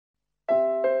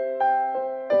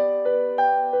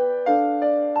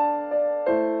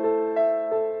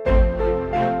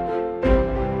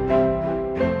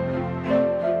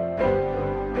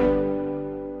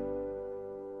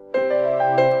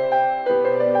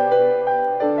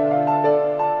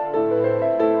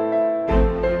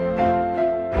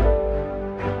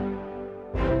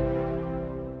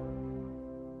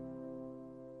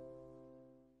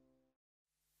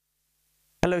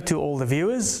Hello to all the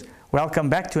viewers. Welcome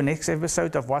back to the next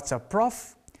episode of What's Up,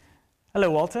 Prof.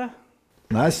 Hello, Walter.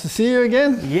 Nice to see you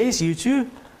again. Yes, you too.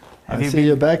 I see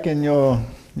you're back in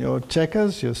your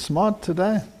checkers. You're smart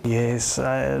today. Yes.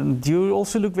 Do you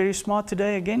also look very smart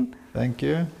today again? Thank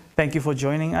you. Thank you for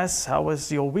joining us. How was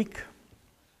your week?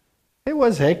 It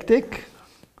was hectic.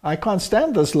 I can't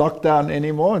stand this lockdown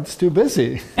anymore. It's too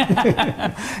busy.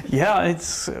 Yeah,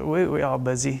 we are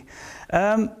busy.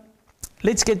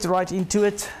 Let's get right into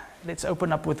it. Let's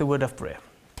open up with a word of prayer.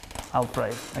 I'll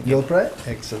pray. Again. You'll pray?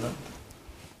 Excellent.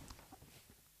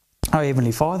 Our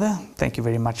Heavenly Father, thank you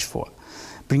very much for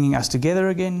bringing us together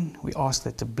again. We ask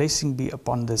that the blessing be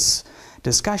upon this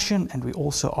discussion, and we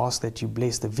also ask that you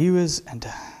bless the viewers and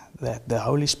that the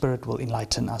Holy Spirit will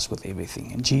enlighten us with everything.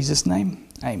 In Jesus' name,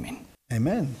 amen.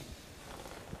 Amen.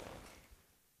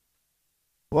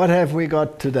 What have we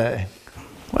got today?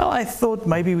 Well, I thought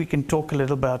maybe we can talk a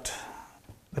little about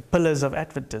the pillars of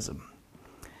Adventism.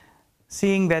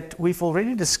 Seeing that we've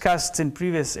already discussed in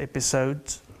previous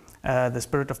episodes the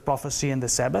spirit of prophecy and the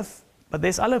Sabbath, but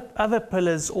there's other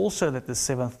pillars also that the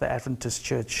Seventh-day Adventist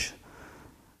Church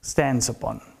stands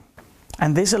upon.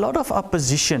 And there's a lot of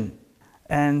opposition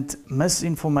and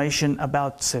misinformation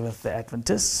about Seventh-day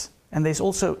Adventists. And there's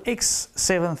also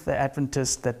ex-Seventh-day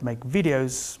Adventists that make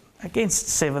videos against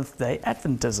Seventh-day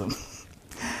Adventism.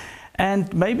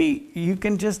 And maybe you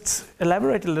can just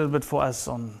elaborate a little bit for us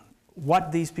on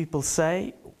what these people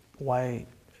say. Why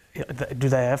do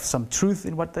they have some truth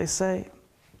in what they say?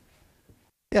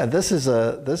 Yeah, this is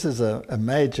a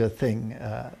major thing.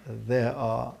 There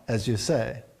are, as you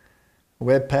say,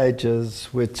 web pages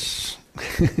which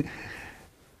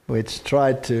which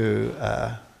try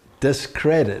to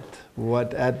discredit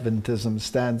what Adventism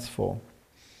stands for.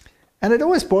 And it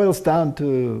always boils down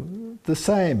to the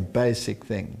same basic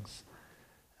things.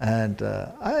 And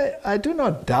I do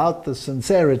not doubt the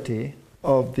sincerity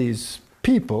of these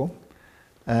people,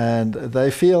 and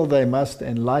they feel they must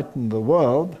enlighten the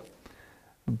world,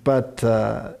 but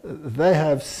they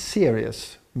have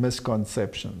serious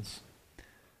misconceptions.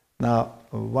 Now,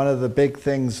 one of the big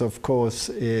things, of course,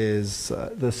 is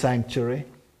the sanctuary,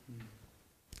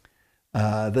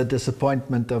 the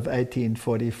disappointment of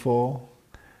 1844,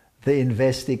 the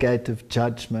investigative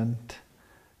judgment,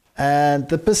 and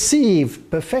the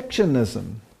perceived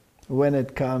perfectionism when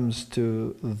it comes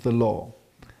to the law.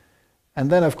 And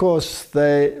then, of course,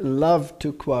 they love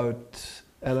to quote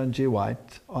Ellen G.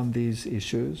 White on these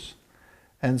issues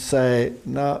and say,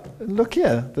 now, look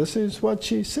here, this is what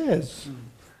she says.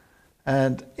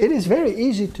 And it is very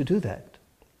easy to do that,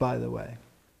 by the way.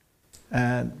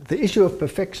 And the issue of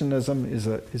perfectionism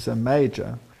is a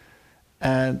major.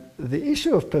 And the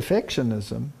issue of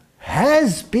perfectionism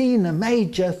has been a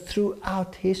major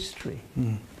throughout history.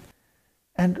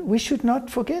 And we should not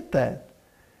forget that.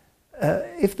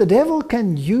 If the devil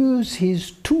can use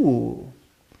his tool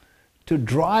to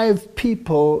drive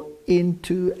people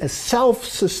into a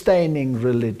self-sustaining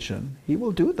religion, he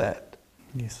will do that.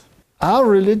 Yes. Our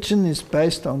religion is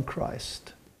based on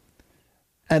Christ.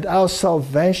 And our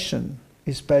salvation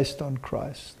is based on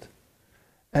Christ.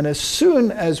 And as soon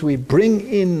as we bring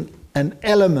in an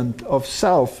element of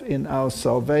self in our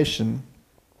salvation,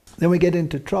 then we get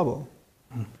into trouble.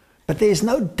 But there's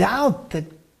no doubt that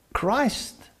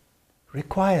Christ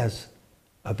requires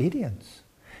obedience.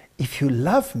 If you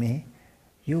love me,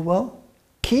 you will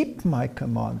keep my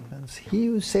commandments. He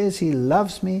who says he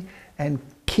loves me and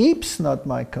keeps not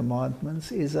my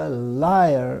commandments is a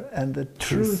liar, and the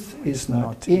truth is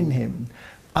not in him.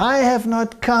 I have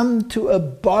not come to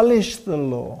abolish the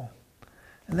law.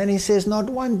 And then he says, not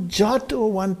one jot or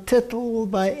one tittle will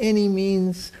by any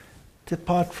means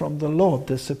depart from the law,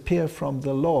 disappear from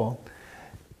the law.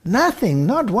 Nothing,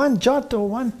 not one jot or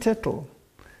one tittle.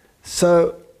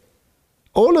 So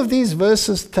all of these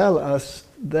verses tell us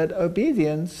that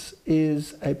obedience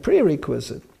is a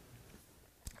prerequisite.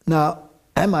 Now,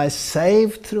 am I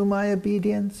saved through my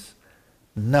obedience?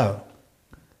 No.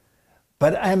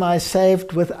 But am I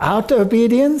saved without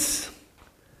obedience?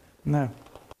 No.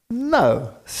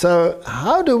 No. So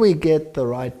how do we get the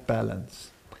right balance?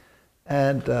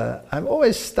 And I'm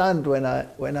always stunned when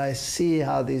I see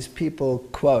how these people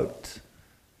quote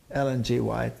Ellen G.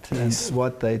 White and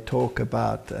what they talk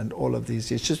about and all of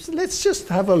these issues. Let's just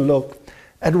have a look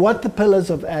at what the pillars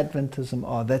of Adventism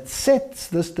are that sets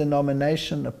this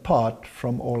denomination apart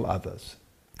from all others.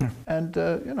 And,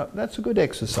 that's a good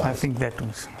exercise. I think that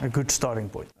was a good starting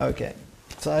point. Okay.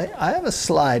 So I have a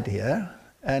slide here,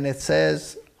 and it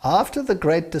says, after the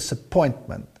great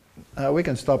disappointment, we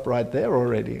can stop right there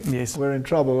already. Yes. We're in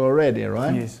trouble already,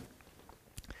 right? Yes.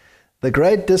 The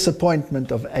great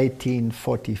disappointment of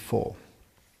 1844.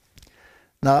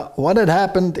 Now, what had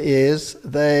happened is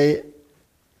they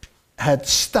had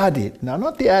studied. Now,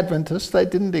 not the Adventists, they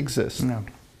didn't exist. No.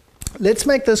 Let's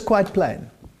make this quite plain.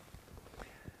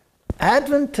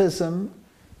 Adventism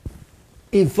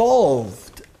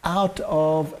evolved out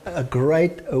of a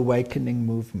great awakening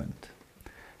movement.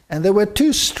 And there were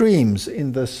two streams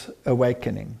in this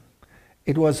awakening.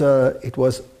 It was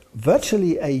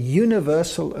virtually a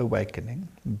universal awakening,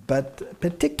 but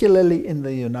particularly in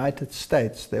the United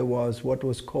States, there was what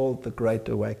was called the Great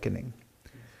Awakening.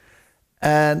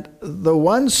 And the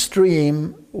one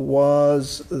stream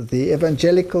was the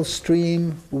evangelical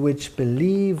stream, which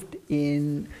believed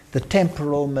in the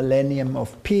temporal millennium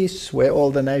of peace, where all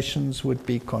the nations would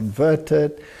be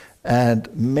converted, and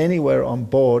many were on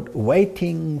board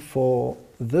waiting for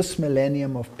this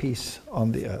millennium of peace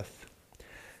on the earth.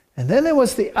 And then there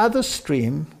was the other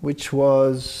stream, which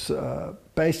was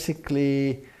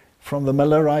basically from the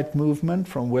Millerite movement,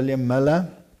 from William Miller,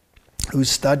 who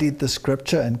studied the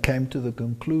scripture and came to the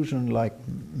conclusion, like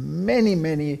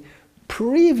many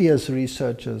previous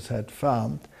researchers had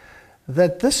found,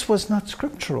 that this was not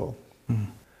scriptural.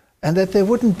 And that there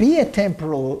wouldn't be a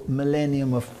temporal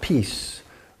millennium of peace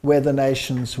where the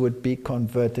nations would be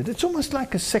converted. It's almost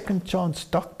like a second chance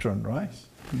doctrine, right?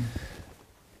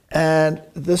 And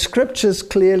the scriptures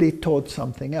clearly taught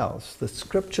something else. The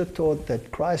scripture taught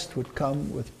that Christ would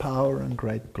come with power and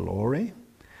great glory,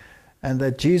 and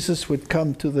that Jesus would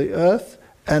come to the earth,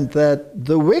 and that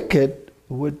the wicked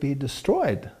would be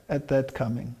destroyed at that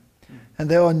coming. And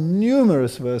there are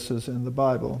numerous verses in the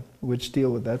Bible which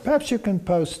deal with that. Perhaps you can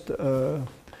post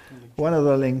one of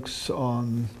the links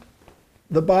on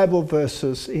the Bible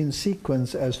verses in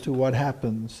sequence as to what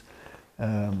happens.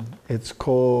 It's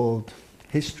called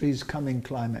History's Coming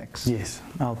Climax. Yes,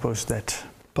 I'll post that.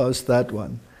 Post that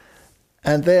one.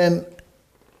 And then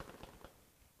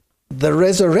the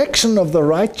resurrection of the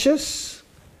righteous,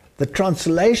 the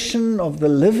translation of the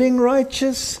living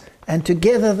righteous, and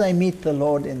together they meet the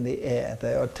Lord in the air.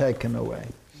 They are taken away.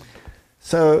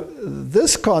 So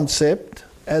this concept,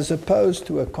 as opposed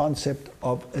to a concept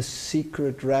of a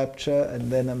secret rapture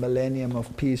and then a millennium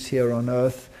of peace here on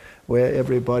earth, where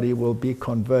everybody will be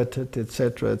converted,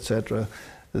 etc., etc.,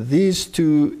 these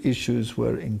two issues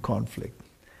were in conflict.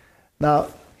 Now,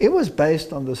 it was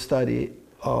based on the study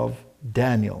of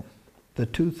Daniel, the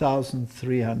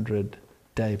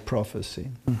 2,300-day prophecy.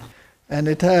 And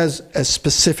it has a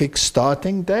specific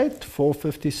starting date,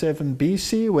 457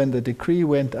 BC, when the decree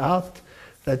went out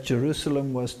that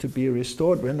Jerusalem was to be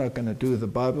restored. We're not going to do the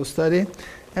Bible study.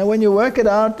 And when you work it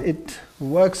out, it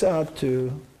works out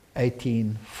to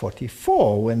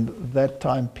 1844, when that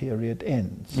time period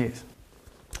ends. Yes.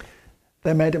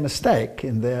 They made a mistake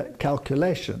in their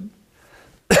calculation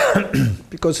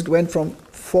because it went from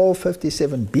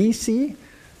 457 BC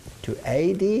to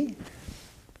AD.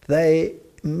 They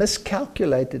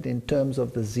miscalculated in terms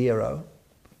of the zero,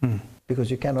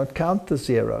 because you cannot count the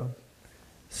zero.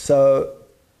 So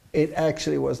it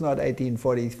actually was not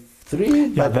 1843,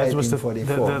 but that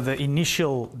 1844. was the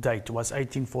initial date was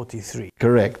 1843.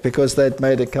 Correct, because they'd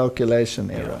made a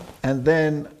calculation error. And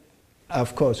then,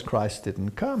 of course, Christ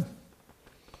didn't come.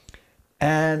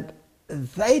 And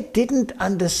they didn't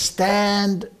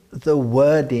understand the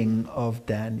wording of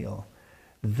Daniel.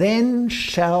 Then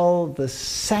shall the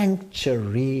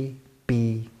sanctuary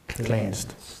be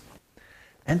cleansed.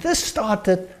 And this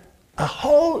started a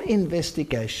whole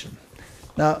investigation.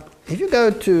 Now, if you go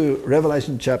to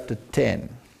Revelation chapter 10,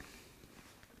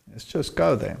 let's just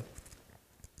go there.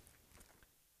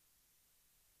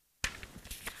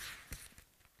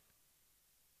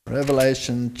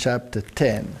 Revelation chapter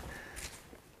 10.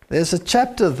 There's a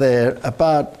chapter there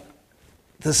about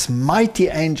this mighty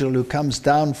angel who comes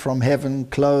down from heaven,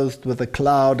 clothed with a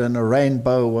cloud, and a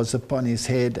rainbow was upon his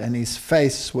head, and his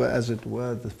face were as it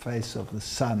were the face of the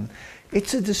sun.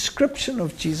 It's a description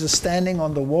of Jesus standing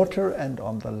on the water and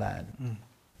on the land.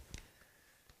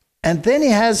 And then he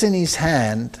has in his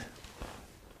hand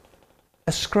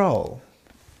a scroll,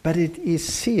 but it is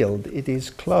sealed, it is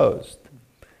closed.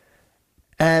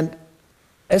 And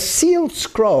a sealed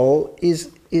scroll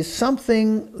is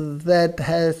something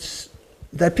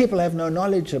that people have no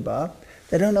knowledge about.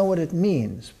 They don't know what it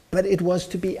means. But it was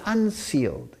to be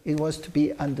unsealed. It was to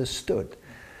be understood.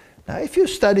 Now, if you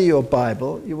study your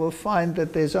Bible, you will find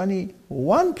that there's only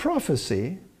one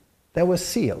prophecy that was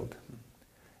sealed.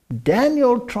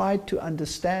 Daniel tried to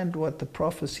understand what the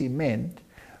prophecy meant,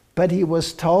 but he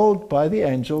was told by the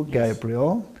angel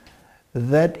Gabriel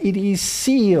that it is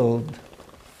sealed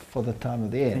for the time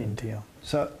of the end.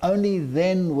 So only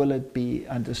then will it be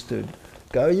understood.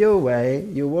 Go your way,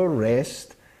 you will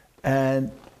rest,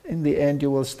 and in the end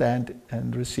you will stand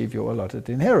and receive your allotted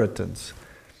inheritance.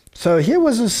 So here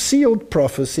was a sealed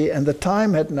prophecy, and the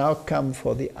time had now come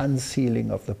for the unsealing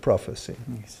of the prophecy.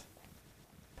 Yes.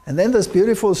 And then this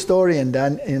beautiful story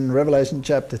in Revelation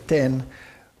chapter 10,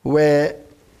 where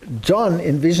John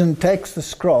in vision takes the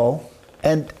scroll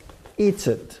and eats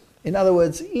it. In other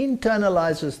words,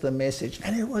 internalizes the message,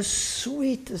 and it was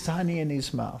sweet as honey in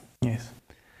his mouth. Yes.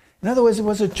 In other words, it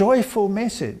was a joyful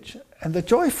message. And the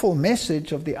joyful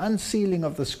message of the unsealing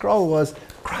of the scroll was,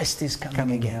 Christ is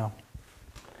coming again. Now.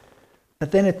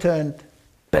 But then it turned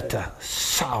bitter,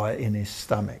 sour in his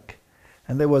stomach.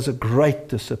 And there was a great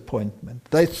disappointment.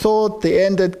 They thought the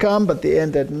end had come, but the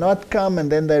end had not come.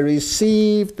 And then they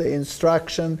received the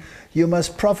instruction, you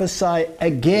must prophesy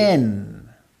again.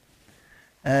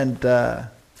 And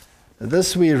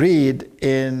this we read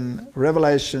in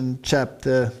Revelation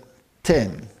chapter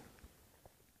 10.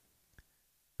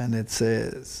 And it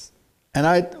says,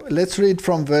 let's read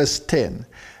from verse 10.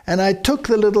 And I took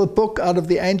the little book out of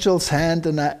the angel's hand,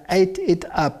 and I ate it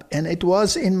up, and it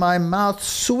was in my mouth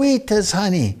sweet as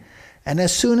honey. And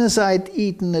as soon as I had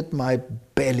eaten it, my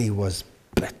belly was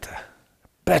bitter,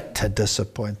 bitter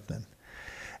disappointment.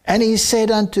 And he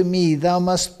said unto me, thou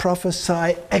must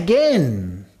prophesy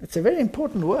again. It's a very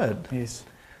important word. Yes.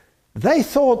 They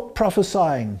thought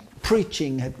prophesying,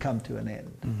 preaching had come to an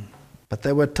end. But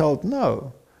they were told,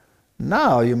 no.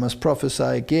 Now you must prophesy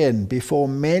again before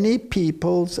many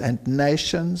peoples and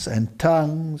nations and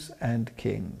tongues and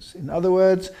kings. In other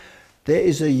words, there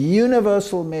is a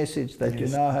universal message that you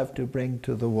now have to bring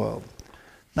to the world.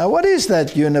 Now, what is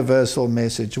that universal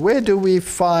message? Where do we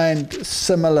find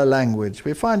similar language?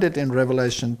 We find it in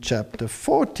Revelation chapter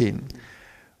 14,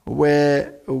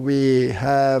 where we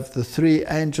have the three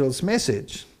angels'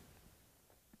 message.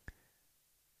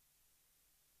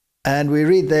 And we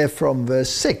read there from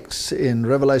verse 6 in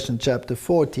Revelation chapter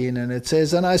 14, and it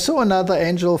says, and I saw another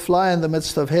angel fly in the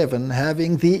midst of heaven,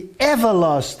 having the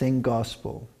everlasting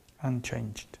gospel.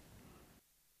 Unchanged.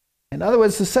 In other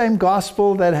words, the same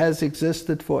gospel that has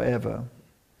existed forever.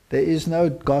 There is no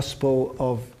gospel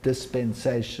of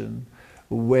dispensation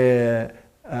where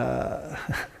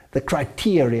the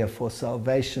criteria for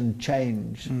salvation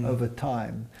change over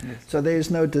time. Yes. So there is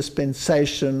no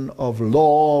dispensation of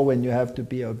law when you have to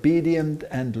be obedient,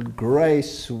 and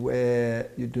grace where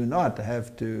you do not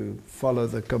have to follow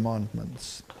the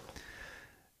commandments.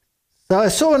 So I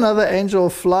saw another angel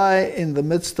fly in the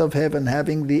midst of heaven,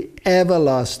 having the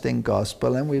everlasting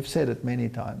gospel, and we've said it many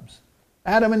times.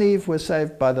 Adam and Eve were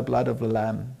saved by the blood of the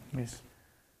Lamb. Yes.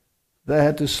 They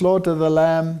had to slaughter the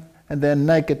lamb, and their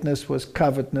nakedness was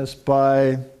coveredness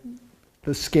by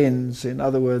the skins, in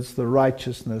other words, the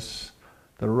righteousness,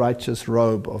 the righteous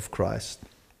robe of Christ.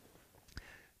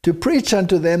 To preach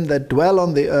unto them that dwell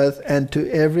on the earth, and to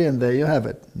every, and there you have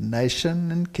it,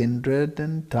 nation and kindred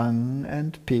and tongue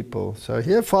and people. So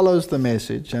here follows the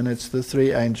message, and it's the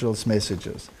three angels'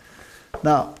 messages.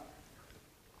 Now,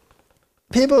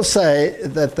 people say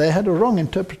that they had a wrong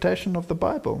interpretation of the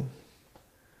Bible.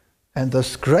 And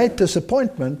this great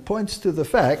disappointment points to the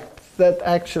fact that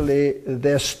actually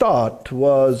their start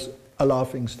was a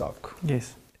laughing stock.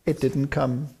 Yes. It didn't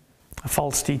come. A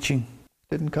false teaching.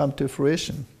 Didn't come to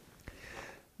fruition.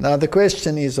 Now the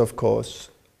question is, of course,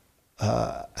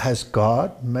 has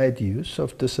God made use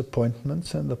of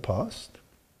disappointments in the past?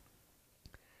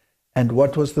 And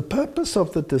what was the purpose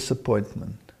of the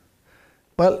disappointment?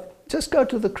 Well, just go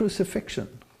to the crucifixion.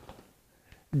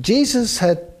 Jesus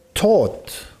had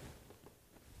taught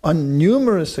on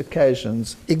numerous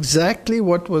occasions exactly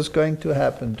what was going to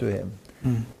happen to him.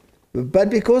 But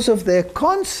because of their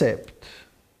concept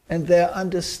and their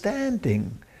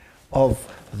understanding of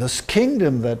this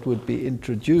kingdom that would be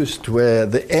introduced where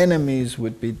the enemies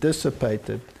would be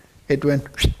dissipated, it went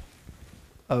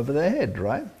over their head,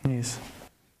 right? Yes.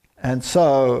 And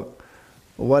so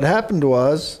what happened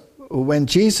was, when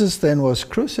Jesus then was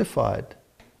crucified,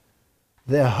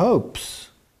 their hopes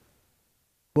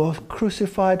were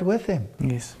crucified with him.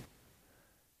 Yes.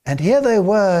 And here they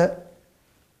were,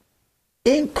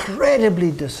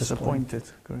 incredibly disappointed.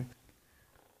 Correct.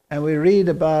 And we read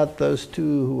about those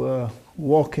two who were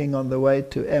walking on the way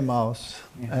to Emmaus,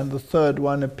 and the third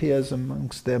one appears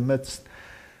amongst their midst,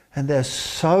 and they're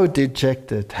so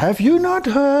dejected. Have you not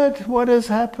heard what has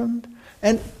happened?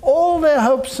 And all their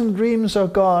hopes and dreams are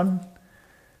gone.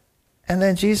 And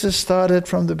then Jesus started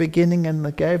from the beginning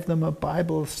and gave them a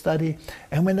Bible study.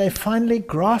 And when they finally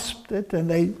grasped it and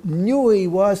they knew who he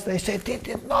was, they said,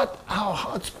 did not our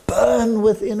hearts burn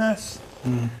within us?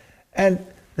 And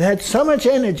they had so much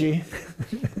energy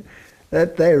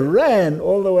that they ran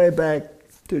all the way back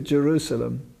to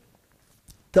Jerusalem.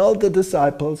 told the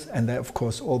disciples, and they of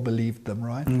course all believed them,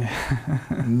 right?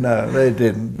 No, they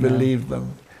didn't believe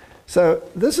them. So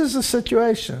this is the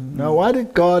situation. Now, why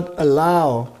did God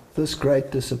allow this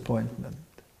great disappointment?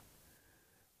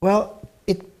 Well,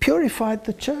 it purified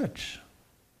the church.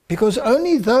 Because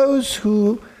only those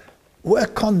who were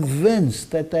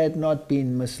convinced that they had not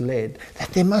been misled,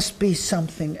 that there must be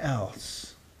something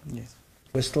else,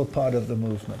 were still part of the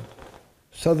movement.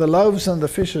 So the loaves and the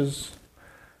fishes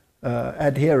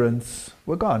adherents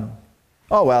were gone.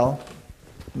 Oh well,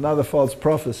 another false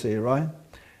prophecy, right?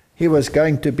 He was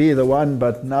going to be the one,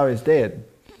 but now he's dead.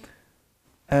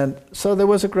 And so there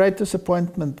was a great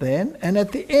disappointment then, and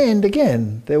at the end,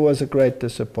 again, there was a great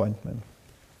disappointment.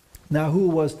 Now, who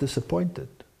was disappointed?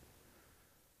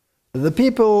 The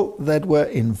people that were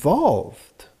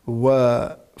involved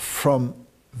were from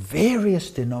various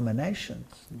denominations.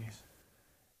 Yes.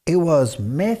 It was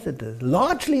Methodists,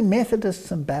 largely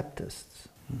Methodists and Baptists.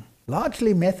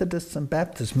 Largely Methodists and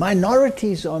Baptists,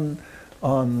 minorities on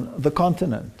the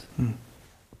continent.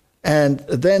 And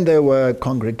then there were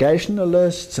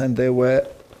Congregationalists, and there were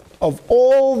of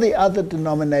all the other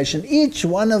denominations, each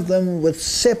one of them with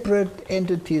separate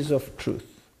entities of truth.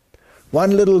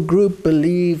 One little group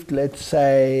believed, let's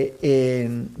say,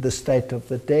 in the state of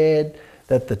the dead,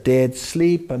 that the dead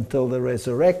sleep until the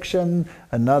resurrection.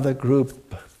 Another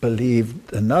group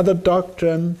believed another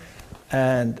doctrine,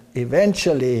 and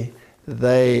eventually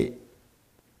they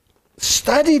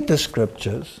studied the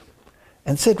scriptures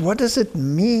and said, what does it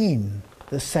mean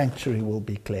the sanctuary will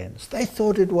be cleansed? They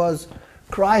thought it was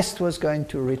Christ was going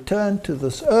to return to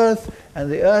this earth, and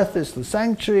the earth is the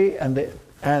sanctuary, and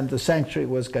the sanctuary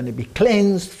was going to be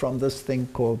cleansed from this thing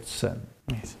called sin.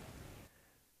 Yes.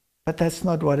 But that's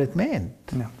not what it meant.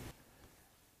 No.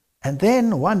 And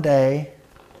then one day,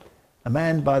 a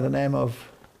man by the name of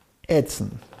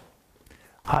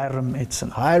Hiram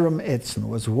Edson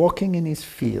was walking in his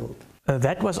field.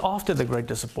 That was after the Great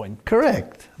Disappointment.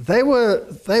 Correct. They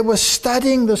were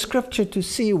studying the scripture to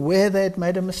see where they had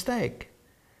made a mistake.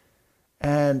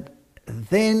 And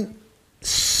then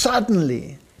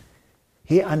suddenly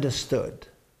he understood,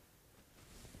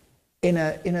 in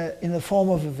the form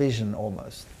of a vision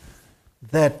almost,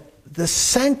 that the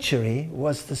sanctuary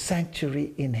was the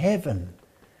sanctuary in heaven,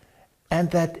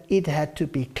 and that it had to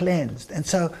be cleansed. And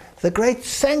so the great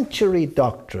sanctuary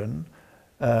doctrine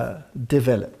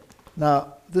developed.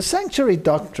 Now, the sanctuary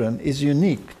doctrine is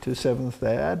unique to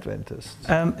Seventh-day Adventists.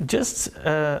 Just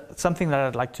something that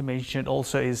I'd like to mention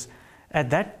also is, at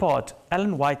that part,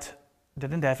 Ellen White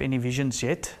didn't have any visions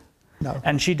yet. No.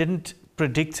 And she didn't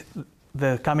predict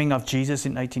the coming of Jesus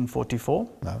in 1844.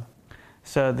 No.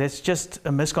 So there's just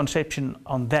a misconception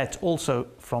on that also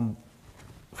from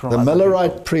the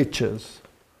Millerite preachers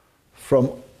from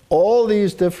all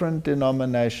these different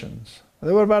denominations.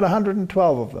 There were about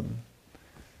 112 of them.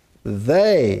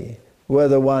 They were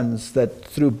the ones that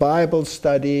through Bible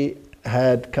study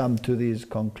had come to these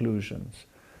conclusions.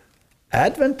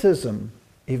 Adventism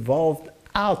evolved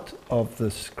out of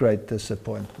this great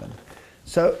disappointment.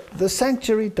 So the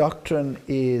sanctuary doctrine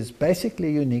is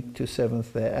basically unique to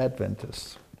Seventh-day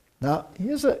Adventists. Now,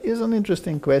 here's an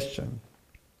interesting question.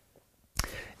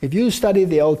 If you study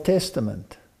the Old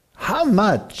Testament, how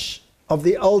much of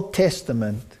the Old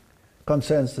Testament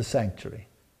concerns the sanctuary?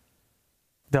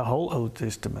 The whole Old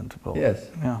Testament. Well, yes.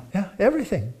 Yeah,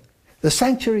 everything. The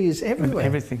sanctuary is everywhere.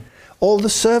 Everything. All the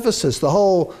services, the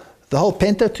whole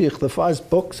Pentateuch, the 5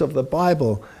 books of the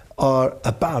Bible, are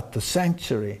about the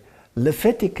sanctuary.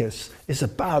 Leviticus is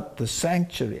about the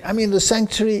sanctuary. I mean, the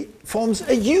sanctuary forms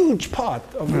a huge part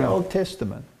of the Old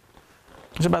Testament.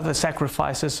 It's about the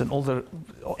sacrifices and all the...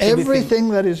 Everything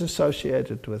that is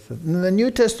associated with it. And the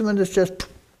New Testament is just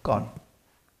gone.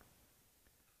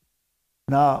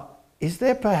 Now, is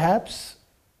there perhaps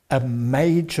a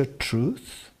major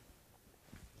truth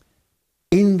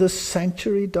in the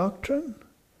sanctuary doctrine?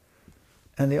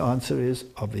 And the answer is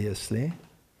obviously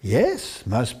yes,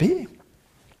 must be.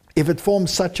 If it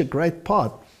forms such a great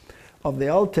part of the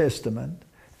Old Testament,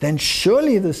 then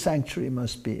surely the sanctuary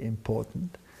must be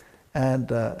important.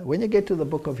 And when you get to the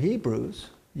book of Hebrews,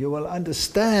 you will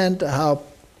understand how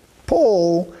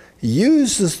Paul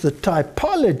uses the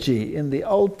typology in the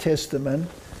Old Testament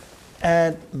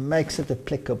and makes it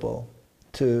applicable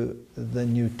to the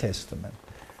New Testament.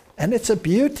 And it's a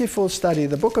beautiful study.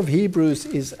 The book of Hebrews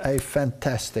is a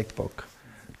fantastic book.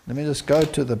 Let me just go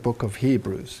to the book of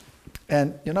Hebrews.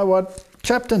 And you know what?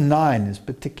 Chapter 9 is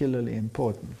particularly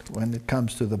important when it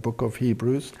comes to the book of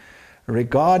Hebrews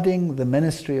regarding the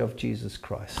ministry of Jesus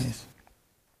Christ. Yes.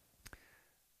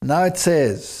 Now it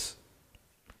says,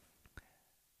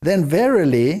 then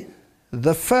verily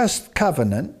the first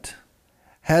covenant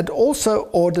had also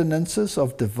ordinances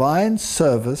of divine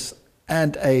service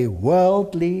and a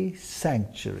worldly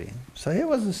sanctuary. So here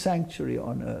was a sanctuary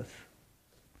on earth.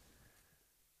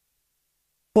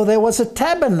 For there was a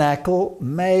tabernacle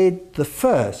made the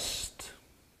first,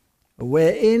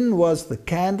 wherein was the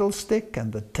candlestick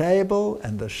and the table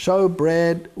and the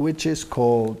showbread, which is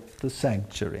called the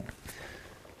sanctuary.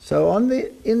 So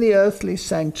in the earthly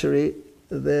sanctuary,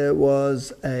 there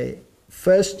was a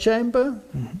first chamber,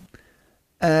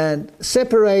 and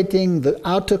separating the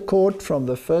outer court from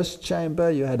the first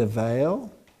chamber, you had a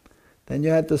veil. Then you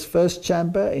had this first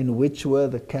chamber in which were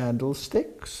the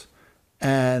candlesticks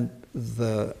and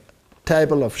the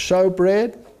table of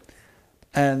showbread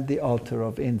and the altar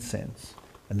of incense.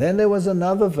 And then there was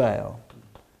another veil.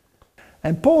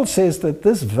 And Paul says that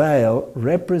this veil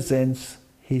represents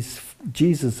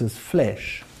Jesus'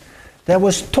 flesh that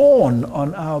was torn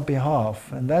on our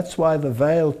behalf. And that's why the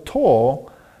veil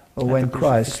tore when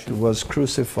Christ was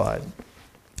crucified.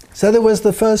 So there was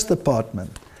the first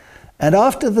apartment. And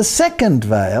after the second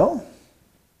veil,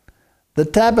 the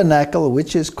tabernacle,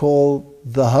 which is called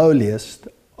the holiest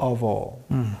of all.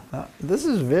 Now, this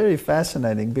is very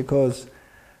fascinating, because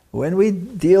when we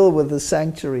deal with the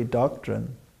sanctuary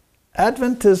doctrine,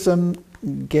 Adventism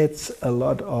gets a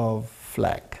lot of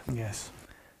flack. Yes.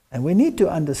 And we need to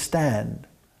understand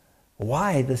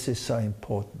why this is so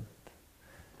important.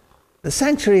 The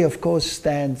sanctuary, of course,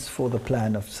 stands for the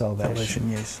plan of salvation.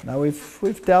 Yes. Now,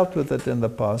 we've dealt with it in the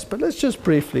past, but let's just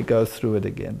briefly go through it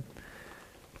again.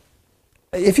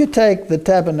 If you take the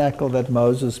tabernacle that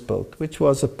Moses built, which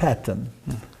was a pattern,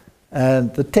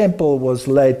 and the temple was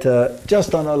later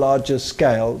just on a larger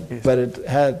scale, yes, but it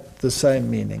had the same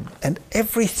meaning. And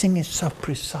everything is so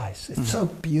precise. It's so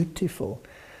beautiful.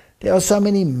 There are so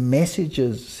many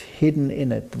messages hidden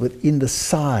in it, within the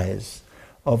size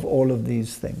of all of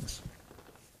these things.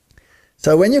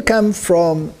 So when you come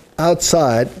from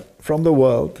outside, from the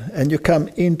world, and you come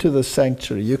into the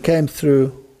sanctuary, you came through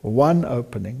one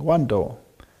opening, one door.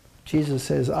 Jesus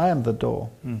says, I am the door.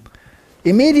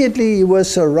 Immediately you were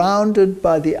surrounded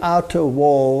by the outer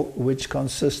wall, which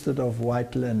consisted of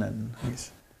white linen.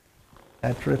 Yes.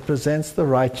 That represents the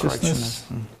righteousness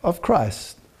of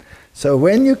Christ. So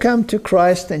when you come to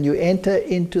Christ and you enter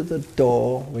into the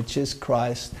door, which is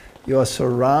Christ, you are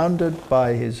surrounded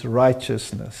by his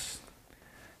righteousness.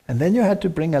 And then you had to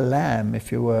bring a lamb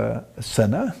if you were a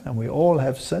sinner, and we all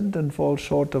have sinned and fall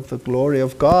short of the glory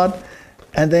of God.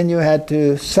 And then you had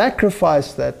to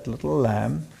sacrifice that little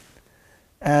lamb,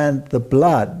 and the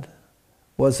blood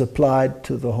was applied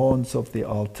to the horns of the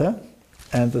altar,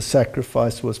 and the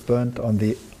sacrifice was burnt on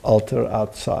the altar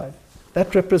outside.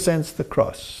 That represents the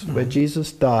cross, where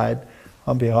Jesus died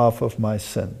on behalf of my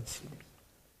sins.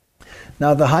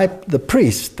 Now the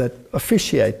priest that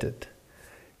officiated,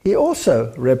 he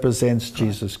also represents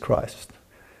Jesus Christ.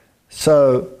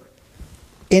 So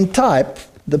in type,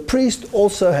 the priest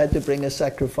also had to bring a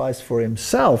sacrifice for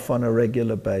himself on a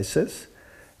regular basis.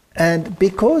 And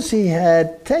because he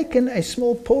had taken a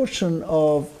small portion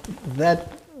of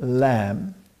that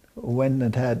lamb when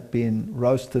it had been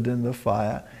roasted in the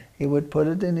fire, he would put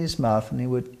it in his mouth and he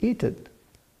would eat it.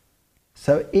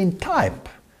 So in type,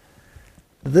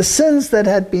 the sins that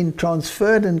had been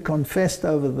transferred and confessed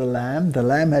over the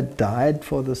lamb had died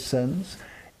for the sins.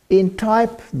 In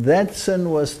type, that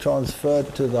sin was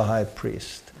transferred to the high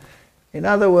priest. In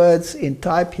other words, in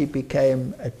type, he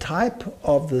became a type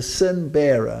of the sin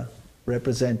bearer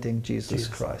representing Jesus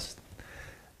Christ.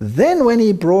 Then when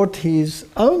he brought his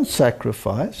own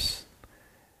sacrifice,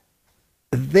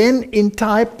 then in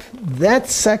type, that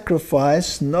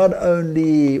sacrifice not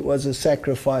only was a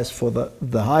sacrifice for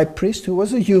the high priest, who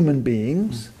was a human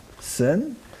being's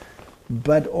sin,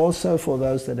 but also for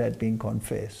those that had been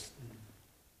confessed.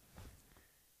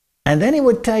 And then he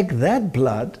would take that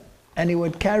blood and he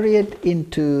would carry it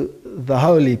into the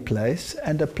holy place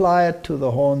and apply it to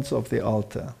the horns of the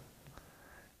altar.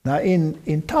 Now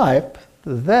in type,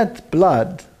 that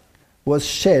blood was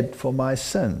shed for my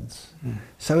sins.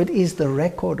 So it is the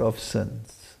record of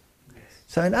sins.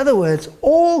 So in other words,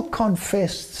 all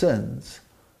confessed sins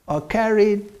are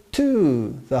carried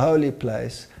to the holy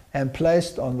place and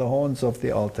placed on the horns of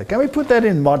the altar. Can we put that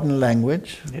in modern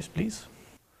language? Yes, please.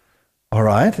 All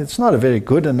right, it's not a very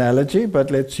good analogy, but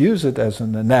let's use it as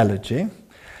an analogy.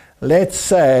 Let's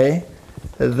say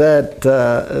that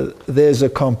there's a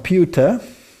computer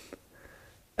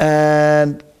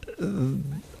and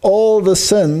all the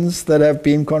sins that have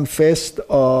been confessed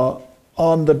are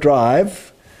on the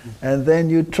drive, and then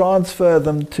you transfer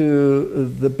them to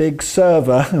the big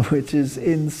server, which is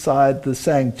inside the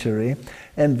sanctuary,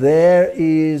 and there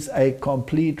is a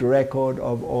complete record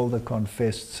of all the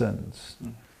confessed sins.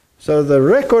 So the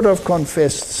record of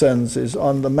confessed sins is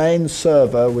on the main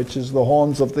server, which is the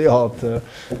horns of the altar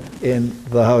in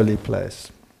the holy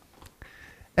place.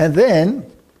 And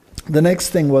then the next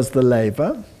thing was the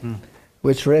laver,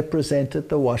 which represented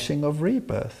the washing of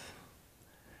rebirth.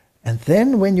 And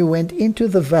then when you went into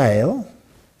the veil,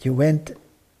 you went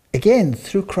again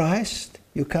through Christ.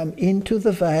 You come into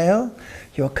the veil.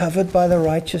 You're covered by the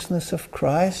righteousness of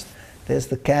Christ. There's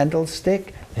the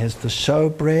candlestick. There's the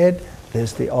showbread.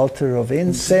 There's the altar of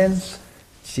incense.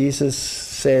 Jesus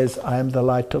says, I am the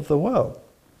light of the world.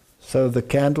 So the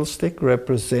candlestick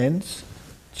represents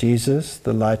Jesus,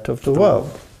 the light of the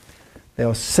world. There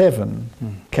are 7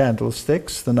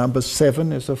 candlesticks. The number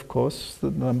 7 is, of course, the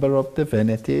number of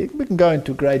divinity. We can go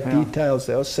into great details.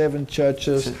 There are 7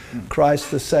 churches,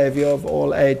 Christ the Savior of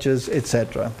all ages,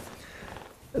 etc.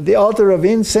 The altar of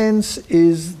incense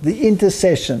is the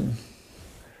intercession.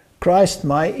 Christ,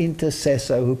 my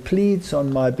intercessor, who pleads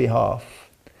on my behalf.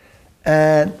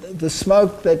 And the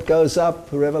smoke that goes up,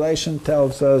 Revelation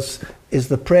tells us, is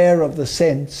the prayer of the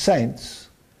saints,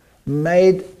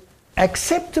 made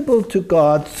acceptable to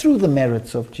God through the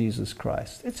merits of Jesus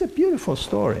Christ. It's a beautiful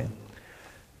story.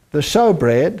 The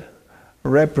showbread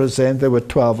there were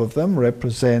 12 of them,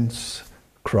 represents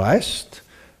Christ,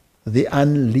 the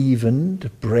unleavened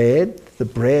bread, the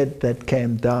bread that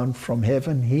came down from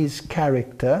heaven, his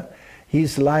character,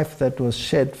 his life that was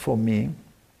shed for me.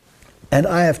 And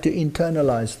I have to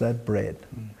internalize that bread.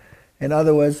 In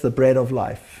other words, the bread of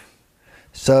life.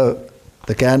 So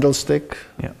the candlestick,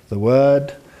 the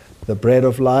word, the bread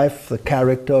of life, the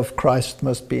character of Christ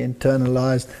must be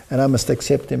internalized, and I must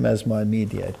accept him as my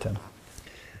mediator.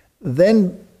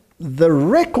 Then the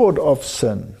record of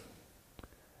sin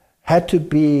had to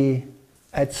be,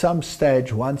 at some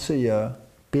stage, once a year,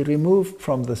 be removed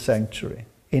from the sanctuary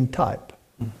in type.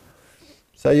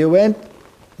 So you went,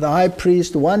 the high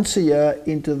priest, once a year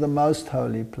into the most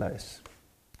holy place.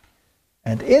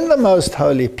 And in the most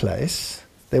holy place,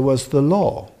 there was the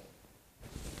law.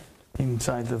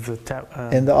 Inside of the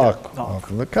in the ark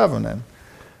of the covenant.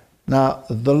 Now,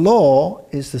 the law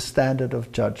is the standard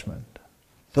of judgment.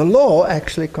 The law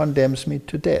actually condemns me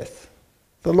to death.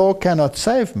 The law cannot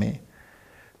save me.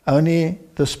 Only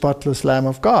the spotless Lamb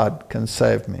of God can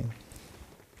save me.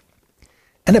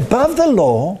 And above the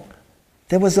law,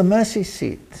 there was a mercy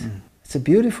seat. It's a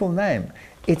beautiful name.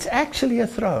 It's actually a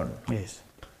throne. Yes.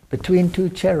 Between 2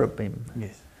 cherubim.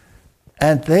 Yes.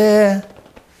 And there,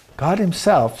 God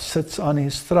himself sits on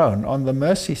his throne, on the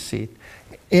mercy seat.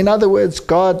 In other words,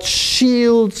 God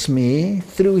shields me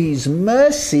through his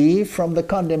mercy from the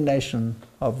condemnation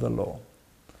of the law.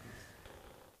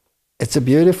 It's a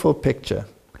beautiful picture.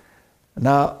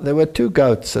 Now, there were 2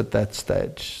 goats at that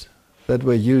stage that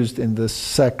were used in this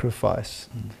sacrifice.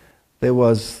 There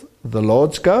was the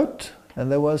Lord's goat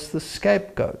and there was the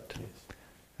scapegoat. Yes.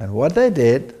 And what they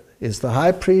did is the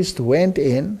high priest went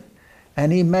in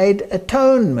and he made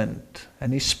atonement,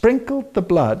 and he sprinkled the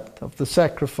blood of the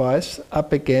sacrifice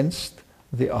up against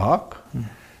the ark,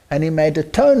 and he made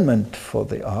atonement for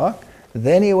the ark.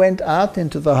 Then he went out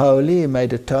into the holy, he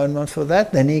made atonement for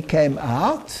that. Then he came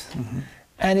out,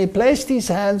 and he placed his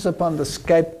hands upon the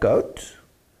scapegoat,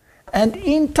 and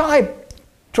in type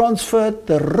transferred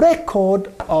the record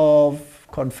of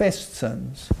confessed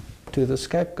sins to the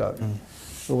scapegoat,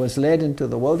 who was led into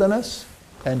the wilderness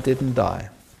and didn't die.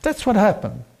 That's what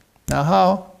happened. Now,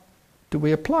 how do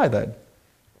we apply that?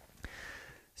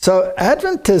 So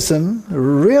Adventism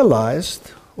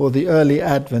realized, or the early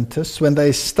Adventists, when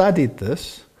they studied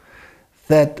this,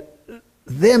 that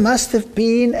there must have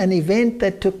been an event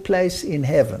that took place in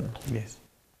heaven. Yes.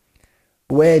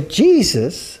 Where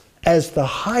Jesus, as the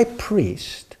high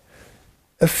priest,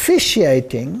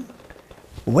 officiating,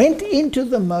 went into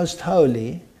the most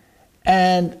holy,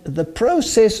 and the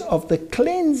process of the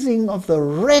cleansing of the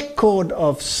record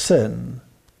of sin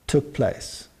took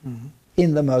place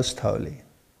in the most holy.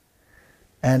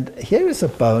 And here is a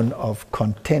bone of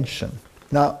contention.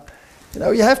 Now,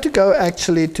 you have to go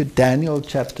actually to Daniel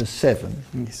chapter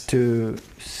 7 to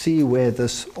see where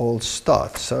this all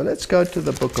starts. So let's go to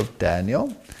the book of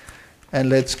Daniel, and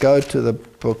let's go to the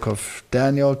book of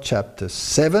Daniel chapter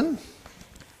 7,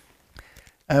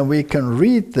 and we can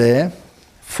read there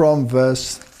from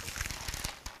verse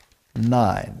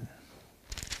 9.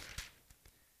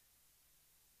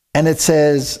 And it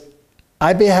says,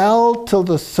 I beheld till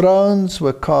the thrones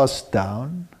were cast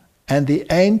down, and the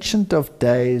Ancient of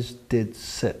Days did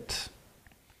sit,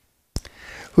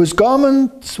 whose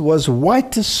garment was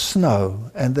white as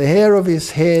snow, and the hair of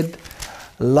his head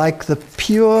like the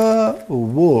pure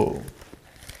wool.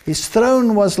 His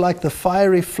throne was like the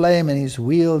fiery flame, and his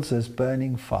wheels as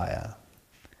burning fire.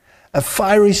 A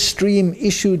fiery stream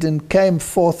issued and came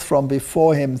forth from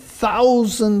before him.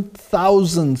 Thousands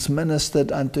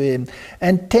ministered unto him,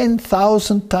 and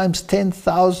 10,000 times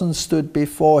 10,000 stood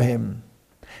before him.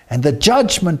 And the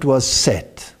judgment was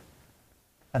set,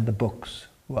 and the books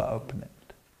were opened.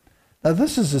 Now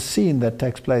this is a scene that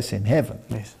takes place in heaven.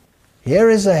 Yes. Here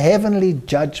is a heavenly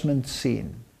judgment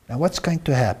scene. Now what's going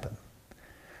to happen?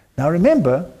 Now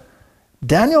remember,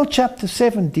 Daniel chapter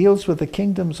 7 deals with the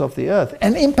kingdoms of the earth,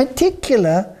 and in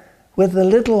particular with the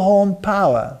little horn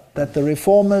power that the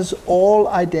reformers all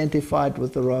identified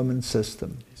with the Roman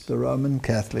system, the Roman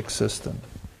Catholic system.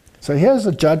 So here's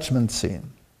a judgment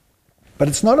scene. But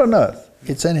it's not on earth,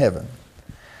 it's in heaven.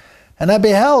 And I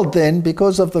beheld then,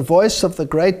 because of the voice of the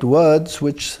great words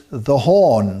which the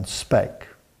horn spake.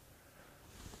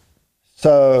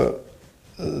 So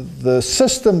the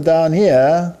system down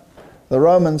here, the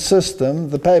Roman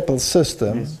system, the papal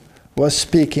system, yes, was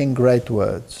speaking great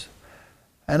words.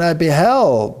 And I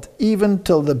beheld, even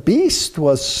till the beast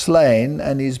was slain,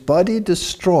 and his body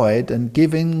destroyed and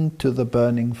given to the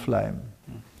burning flame.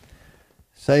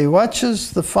 So he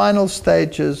watches the final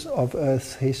stages of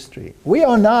Earth's history. We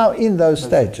are now in those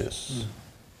stages.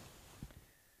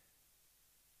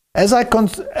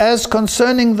 As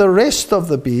concerning the rest of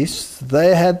the beasts,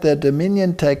 they had their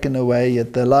dominion taken away,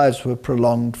 yet their lives were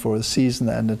prolonged for a season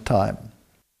and a time.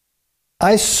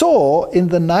 I saw in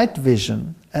the night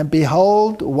vision, and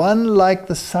behold, one like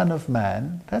the Son of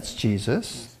Man, that's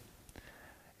Jesus.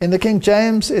 In the King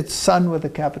James, it's Son with a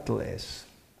capital S.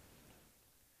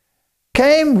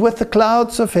 Came with the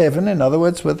clouds of heaven, in other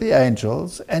words, with the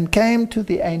angels, and came to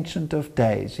the Ancient of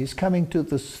Days. He's coming to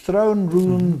this throne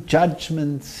room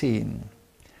judgment scene.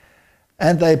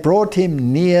 And they brought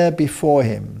him near before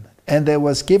him, and there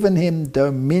was given him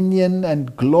dominion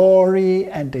and glory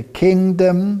and a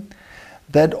kingdom,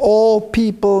 that all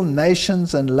people,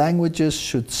 nations, and languages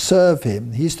should serve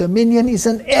him. His dominion is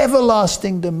an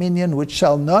everlasting dominion which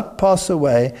shall not pass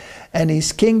away, and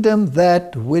his kingdom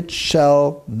that which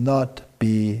shall not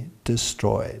be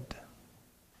destroyed.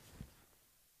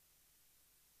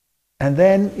 And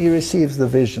then he receives the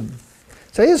vision.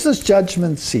 So here's this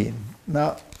judgment scene.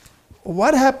 Now,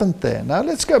 what happened there? Now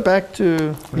let's go back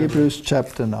to Hebrews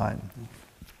chapter 9.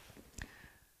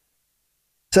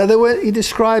 So he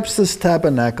describes this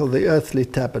tabernacle, the earthly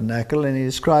tabernacle, and he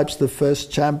describes the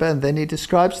first chamber, and then he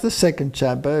describes the second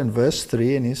chamber in verse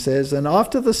 3, and he says, and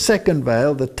after the second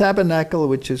veil, the tabernacle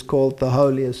which is called the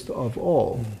holiest of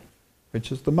all, which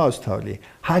is the most holy,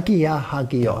 Hagia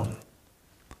Hagion,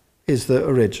 is the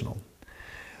original,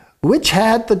 which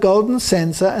had the golden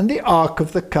censer and the ark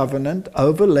of the covenant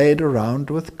overlaid around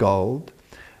with gold,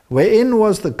 wherein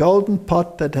was the golden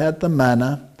pot that had the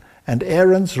manna, and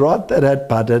Aaron's rod that had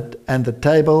budded, and the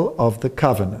table of the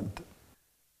covenant.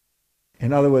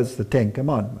 In other words, the Ten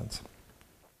Commandments.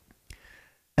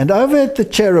 And over it the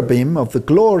cherubim of the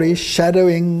glory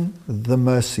shadowing the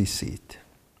mercy seat,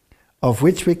 of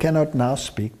which we cannot now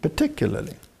speak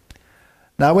particularly.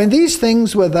 Now when these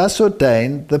things were thus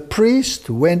ordained, the priest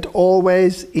went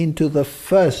always into the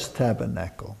first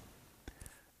tabernacle,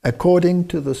 according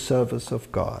to the service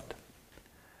of God.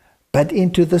 But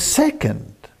into the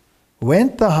second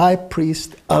went the high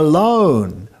priest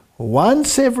alone,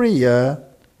 once every year,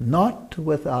 not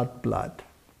without blood,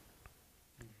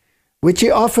 which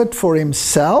he offered for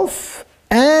himself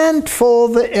and for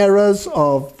the errors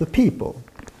of the people.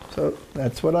 So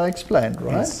that's what I explained,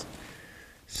 right? Yes.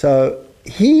 So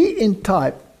he, in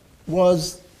type,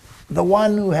 was the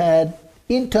one who had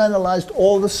internalized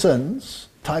all the sins,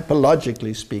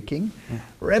 typologically speaking,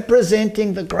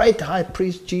 representing the great high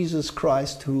priest Jesus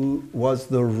Christ, who was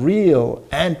the real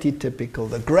antitypical,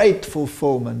 the great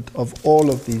fulfillment of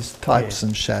all of these types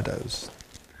and shadows.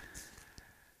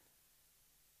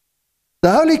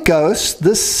 The Holy Ghost,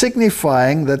 this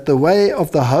signifying that the way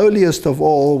of the holiest of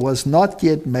all was not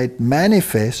yet made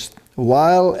manifest,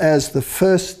 while as the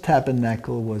first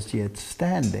tabernacle was yet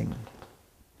standing.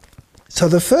 So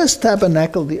the first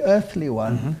tabernacle, the earthly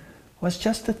one, was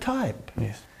just a type.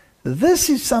 Yes. This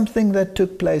is something that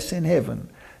took place in heaven.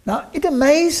 Now, it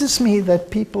amazes me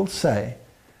that people say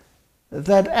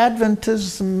that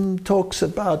Adventism talks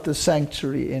about the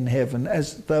sanctuary in heaven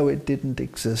as though it didn't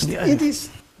exist. Yeah.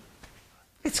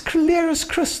 It's clear as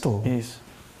crystal. Yes.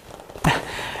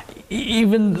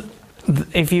 Even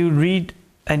if you read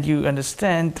and you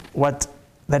understand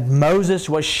that Moses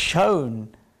was shown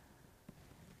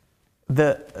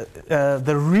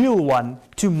the real one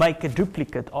to make a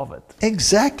duplicate of it.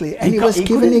 Exactly, and he was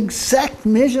given exact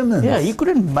measurements. Yeah, he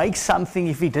couldn't make something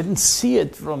if he didn't see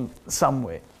it from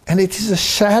somewhere. And it is a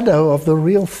shadow of the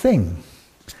real thing.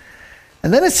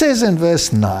 And then it says in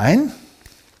verse 9,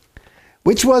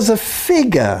 which was a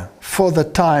figure for the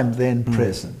time then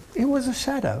present. It was a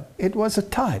shadow. It was a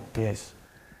type. Yes.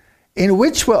 In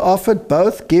which were offered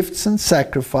both gifts and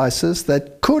sacrifices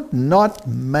that could not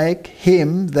make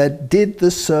him that did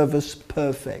the service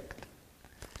perfect.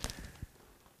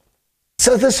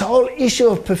 So this whole issue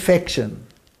of perfection,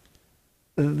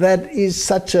 that is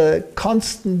such a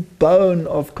constant bone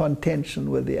of contention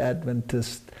with the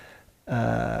Adventist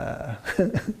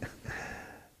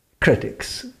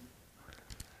critics.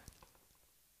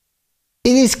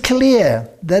 It is clear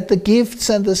that the gifts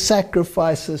and the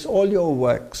sacrifices, all your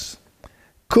works,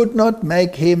 could not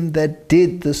make him that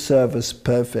did the service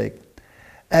perfect,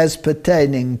 as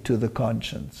pertaining to the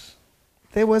conscience.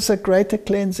 There was a greater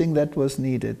cleansing that was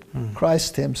needed,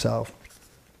 Christ himself,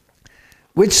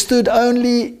 which stood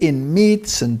only in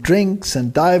meats and drinks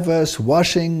and divers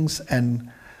washings and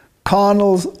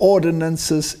carnal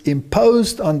ordinances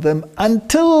imposed on them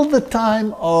until the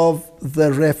time of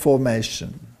the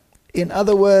Reformation. In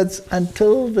other words,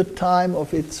 until the time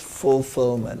of its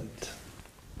fulfillment.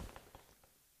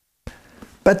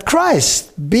 But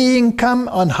Christ, being come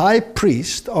on high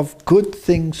priest of good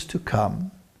things to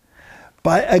come,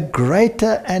 by a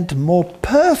greater and more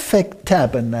perfect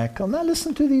tabernacle. Now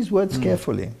listen to these words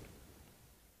carefully.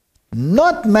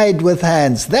 Not made with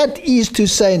hands, that is to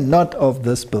say, not of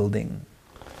this building.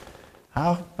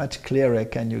 How much clearer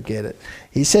can you get it?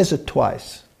 He says it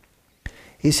twice.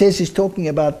 He says he's talking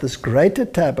about this greater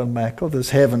tabernacle, this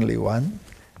heavenly one.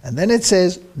 And then it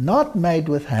says, not made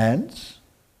with hands.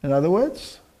 In other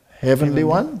words, heavenly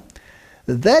one.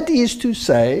 That is to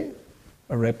say,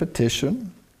 a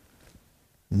repetition,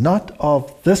 not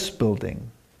of this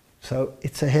building. So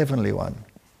it's a heavenly one.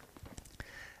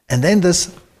 And then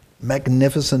this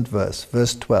magnificent verse,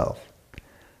 verse 12.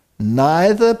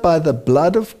 Neither by the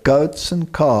blood of goats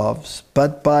and calves,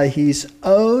 but by his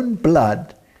own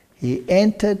blood, he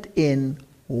entered in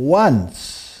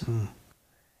once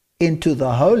into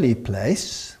the holy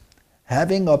place,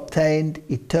 having obtained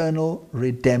eternal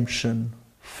redemption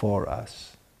for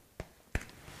us.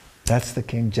 That's the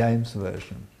King James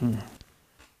Version.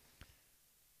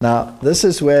 Now, this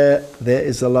is where there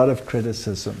is a lot of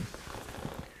criticism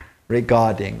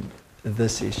regarding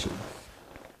this issue.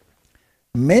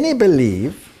 Many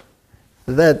believe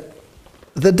that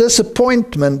the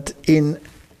disappointment in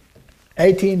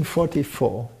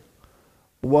 1844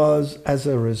 was as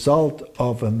a result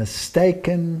of a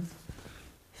mistaken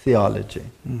theology.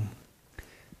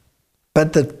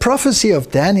 But the prophecy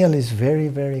of Daniel is very,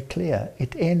 very clear.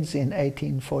 It ends in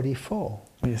 1844.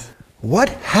 Yes. What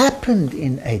happened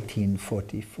in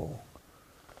 1844?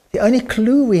 The only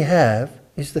clue we have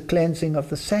is the cleansing of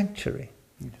the sanctuary.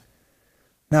 Yes.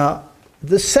 Now,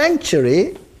 the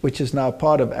sanctuary, which is now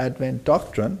part of Advent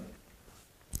doctrine,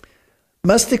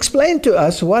 must explain to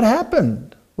us what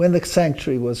happened when the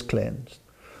sanctuary was cleansed.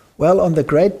 Well, on the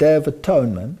great day of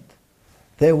atonement,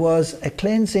 there was a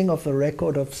cleansing of the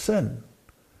record of sin.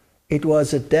 It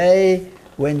was a day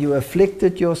when you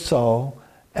afflicted your soul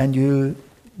and you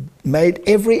made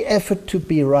every effort to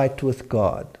be right with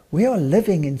God. We are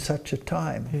living in such a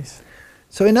time. Yes.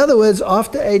 So in other words,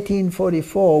 after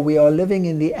 1844, we are living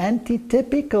in the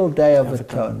antitypical Day of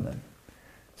Atonement.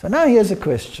 So now here's a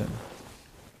question.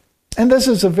 And this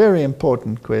is a very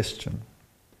important question.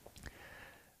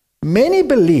 Many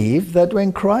believe that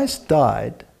when Christ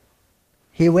died,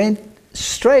 he went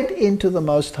straight into the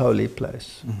most holy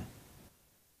place.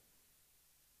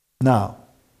 Now,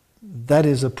 that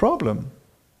is a problem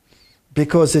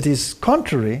because it is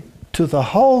contrary to the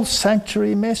whole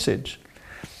sanctuary message.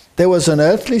 There was an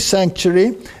earthly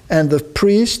sanctuary, and the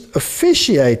priest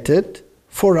officiated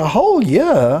for a whole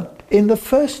year in the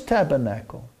first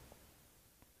tabernacle.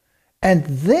 And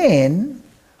then,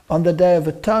 on the Day of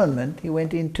Atonement, he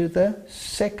went into the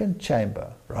second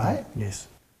chamber, right? Yes.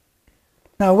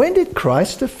 Now, when did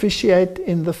Christ officiate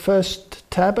in the first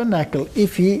tabernacle?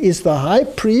 If he is the high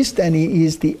priest and he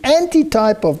is the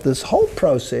antitype of this whole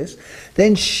process,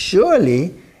 then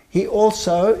surely he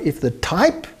also, if the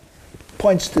type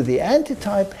points to the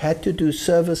antitype, had to do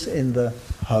service in the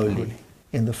holy,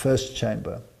 in the first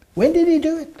chamber. When did he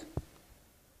do it?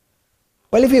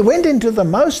 Well, if he went into the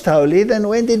most holy, then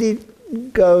when did he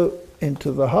go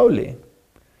into the holy?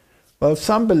 Well,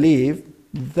 some believe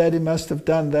that he must have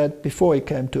done that before he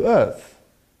came to earth,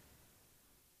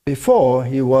 before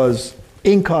he was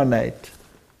incarnate.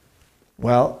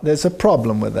 Well, there's a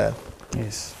problem with that.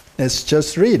 Yes. Let's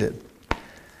just read it.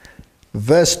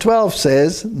 Verse 12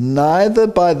 says, neither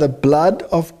by the blood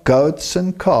of goats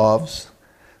and calves,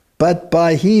 but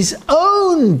by his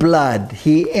own blood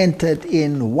he entered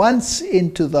in once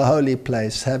into the holy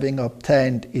place, having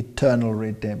obtained eternal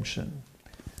redemption.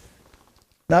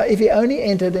 Now, if he only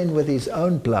entered in with his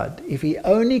own blood, if he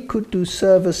only could do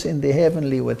service in the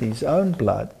heavenly with his own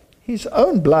blood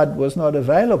was not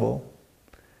available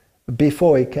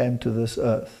before he came to this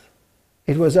earth.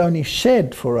 It was only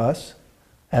shed for us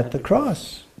at the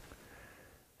cross.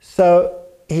 So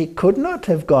he could not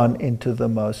have gone into the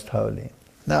most holy.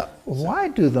 Now, why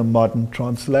do the modern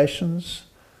translations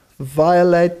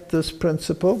violate this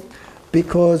principle?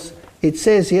 Because it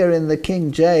says here in the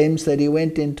King James that he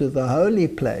went into the holy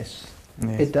place.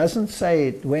 Yes. It doesn't say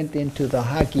it went into the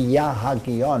Hagiah,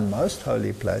 Hagion, most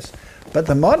holy place. But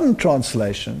the modern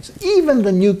translations, even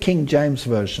the New King James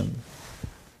Version,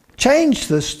 change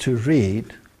this to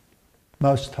read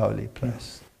most holy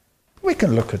place. We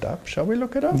can look it up. Shall we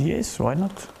look it up? Yes, why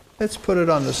not? Let's put it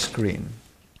on the screen.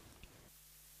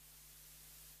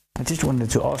 I just wanted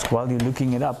to ask while you're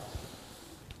looking it up.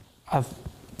 If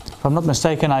I'm not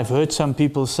mistaken, I've heard some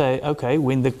people say, okay,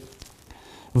 when the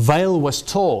veil was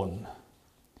torn,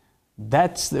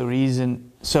 that's the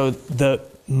reason. So the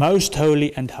most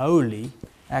holy and holy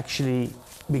actually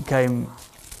became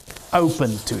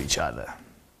open to each other.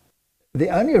 The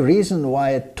only reason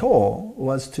why it tore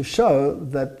was to show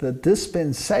that the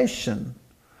dispensation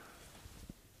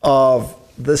of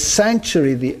the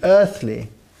sanctuary, the earthly,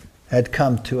 had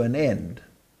come to an end,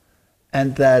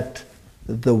 and that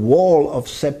the wall of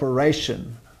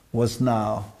separation was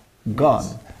now gone.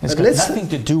 It's got nothing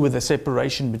to do with the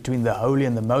separation between the holy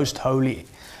and the most holy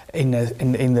in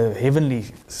the heavenly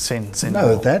sense.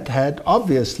 No, that had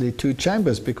obviously two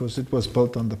chambers because it was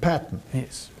built on the pattern.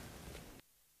 Yes.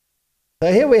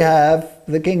 So here we have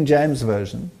the King James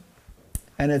Version,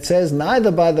 and it says,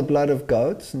 neither by the blood of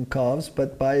goats and calves,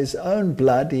 but by his own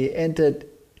blood he entered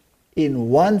in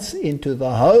once into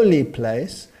the holy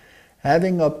place,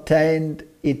 having obtained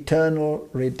eternal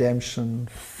redemption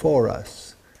for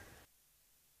us.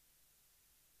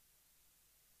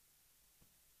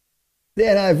 The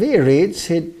NIV reads,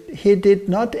 he did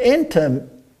not enter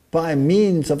by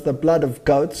means of the blood of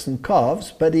goats and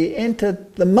calves, but he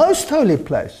entered the most holy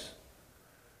place.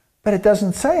 But it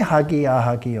doesn't say Hagiah,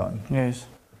 Hagion. Yes.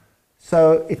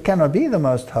 So it cannot be the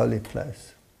most holy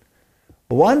place.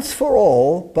 Once for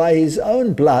all, by his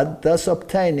own blood, thus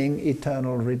obtaining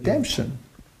eternal redemption.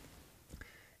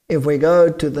 If we go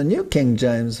to the New King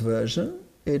James Version,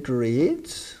 it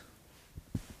reads,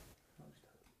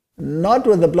 not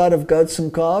with the blood of goats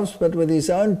and calves, but with his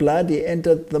own blood he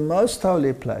entered the most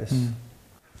holy place.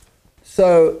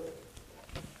 So,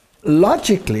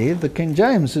 logically, the King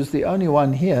James is the only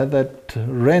one here that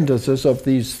renders us of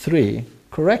these three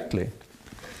correctly.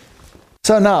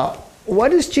 So now,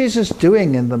 what is Jesus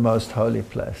doing in the most holy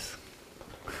place?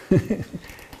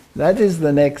 That is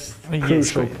the next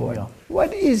crucial point. Yeah.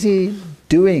 What is he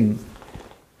doing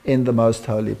in the most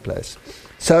holy place?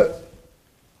 So,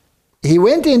 he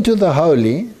went into the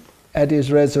holy at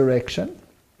his resurrection,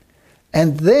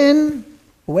 and then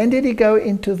when did he go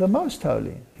into the most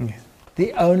holy? Yes.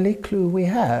 The only clue we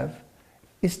have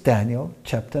is Daniel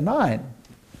chapter 9,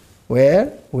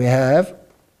 where we have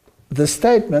the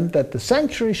statement that the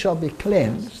sanctuary shall be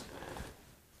cleansed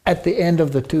at the end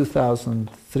of the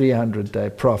 2,300-day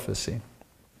prophecy.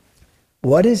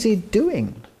 What is he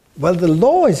doing? Well, the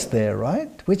law is there, right?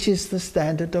 Which is the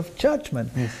standard of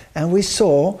judgment. Yes. And we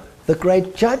saw the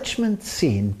great judgment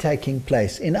scene taking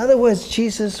place. In other words,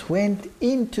 Jesus went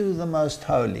into the most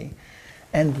holy.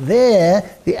 And there,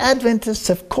 the Adventists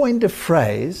have coined a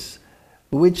phrase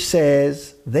which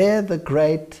says, there the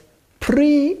great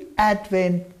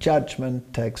pre-Advent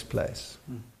judgment takes place.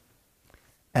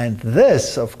 And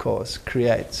this, of course,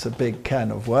 creates a big can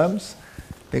of worms,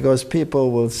 because people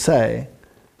will say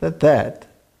that that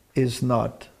is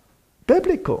not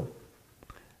biblical,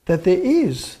 that there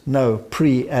is no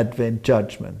pre-Advent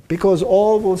judgment, because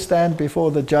all will stand before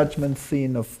the judgment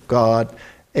scene of God,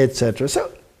 etc.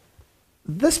 So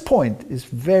this point is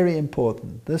very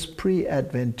important, this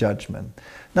pre-Advent judgment.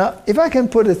 Now, if I can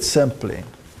put it simply,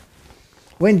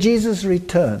 when Jesus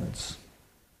returns,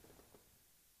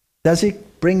 does he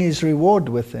bring his reward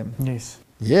with him? Yes.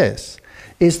 Yes.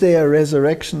 Is there a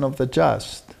resurrection of the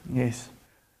just? Yes.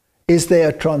 Is there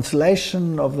a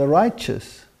translation of the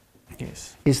righteous?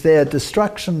 Yes. Is there a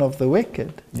destruction of the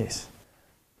wicked? Yes.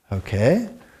 Okay.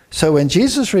 So when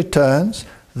Jesus returns,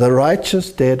 the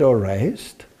righteous dead are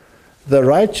raised, the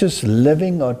righteous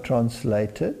living are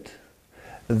translated,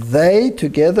 they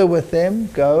together with them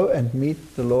go and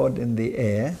meet the Lord in the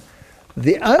air.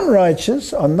 The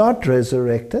unrighteous are not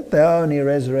resurrected, they are only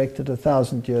resurrected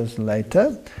 1,000 years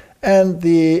later, and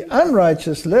the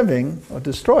unrighteous living are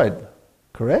destroyed.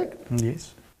 Correct?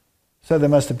 Yes. So there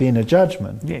must have been a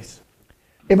judgment. Yes.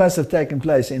 It must have taken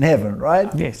place in heaven,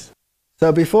 right? Yes.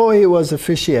 So before he was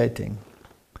officiating,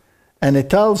 and it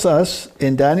tells us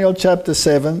in Daniel chapter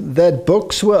 7 that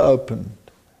books were opened.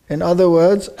 In other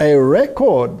words, a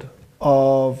record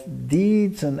of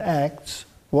deeds and acts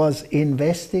was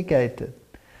investigated,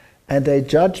 and a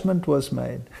judgment was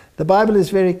made. The Bible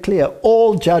is very clear.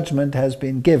 All judgment has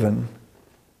been given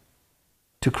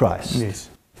to Christ. Yes.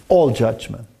 All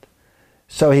judgment.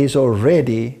 So he's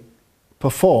already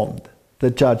performed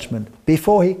the judgment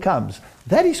before he comes.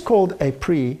 That is called a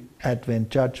pre-Advent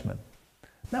judgment.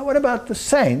 Now what about the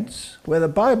saints, where the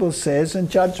Bible says, and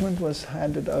judgment was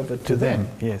handed over to them?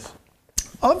 Yes.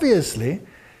 Obviously,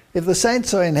 if the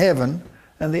saints are in heaven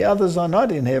and the others are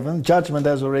not in heaven, judgment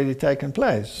has already taken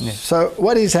place. Yes. So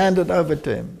what is handed over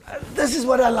to him? This is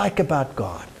what I like about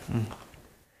God.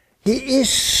 He is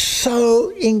so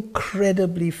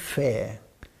incredibly fair.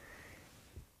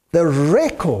 The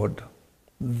record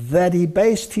that he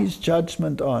based his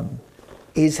judgment on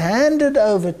is handed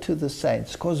over to the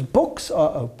saints, because books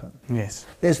are open. Yes.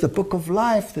 There's the book of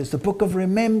life, there's the book of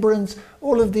remembrance,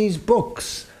 all of these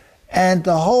books, and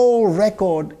the whole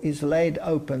record is laid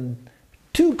open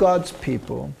to God's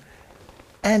people,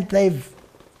 and they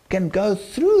can go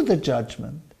through the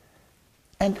judgment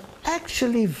and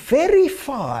actually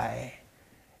verify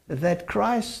that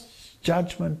Christ's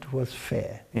judgment was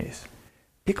fair. Yes.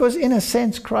 Because in a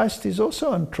sense, Christ is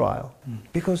also on trial,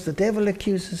 because the devil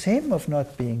accuses him of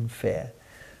not being fair.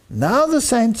 Now the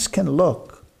saints can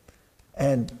look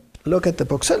at the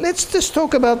book. So let's just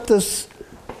talk about this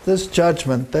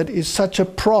judgment that is such a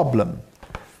problem.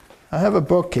 I have a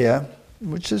book here,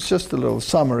 which is just a little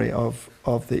summary of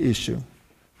the issue.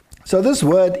 So this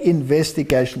word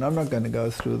investigation, I'm not going to go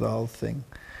through the whole thing.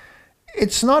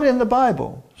 It's not in the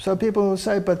Bible. So people will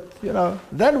say, but you know,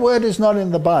 that word is not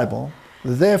in the Bible,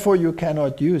 therefore you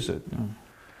cannot use it.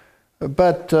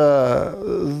 But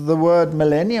the word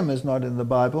millennium is not in the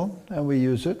Bible, and we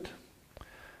use it.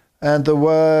 And the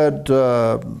word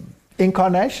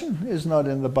incarnation is not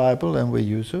in the Bible, and we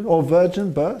use it. Or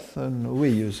virgin birth, and we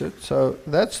use it. So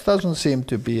that doesn't seem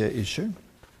to be an issue.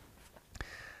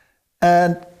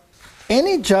 And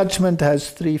any judgment has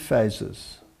three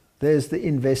phases. There's the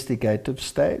investigative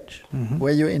stage,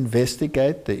 where you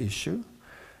investigate the issue.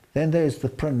 Then there is the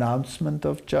pronouncement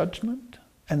of judgment,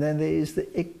 and then there is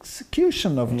the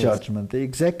execution of judgment, the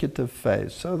executive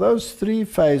phase. So those three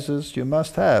phases you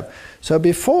must have. So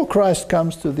before Christ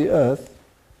comes to the earth,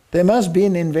 there must be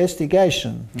an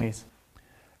investigation. Yes.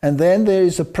 And then there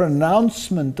is a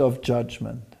pronouncement of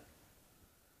judgment.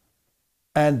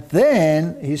 And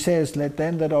then he says, let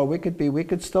them that are wicked be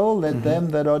wicked still, let them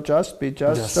that are just be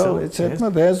just still, etc.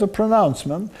 Yes. There's a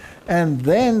pronouncement. And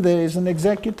then there is an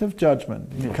executive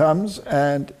judgment. He comes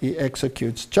and he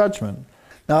executes judgment.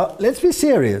 Now, let's be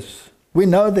serious. We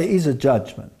know there is a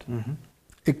judgment.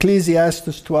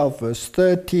 Ecclesiastes 12 verse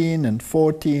 13 and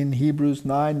 14, Hebrews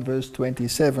 9 verse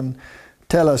 27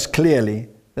 tell us clearly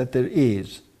that there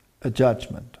is a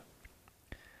judgment.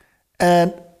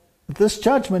 And this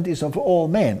judgment is of all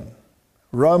men.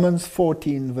 Romans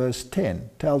 14 verse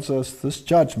 10 tells us this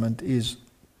judgment is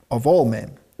of all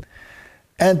men.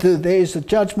 And there is a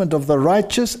judgment of the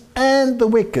righteous and the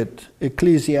wicked.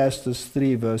 Ecclesiastes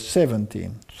 3 verse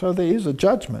 17. So there is a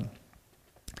judgment.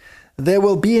 There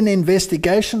will be an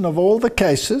investigation of all the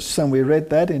cases, and we read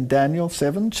that in Daniel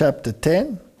 7 chapter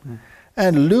 10.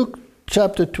 And Luke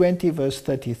chapter 20 verse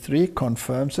 33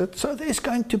 confirms it. So there's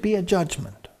going to be a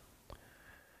judgment.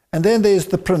 And then there's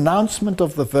the pronouncement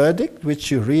of the verdict, which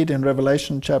you read in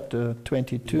Revelation chapter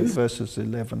 22, verses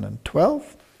 11 and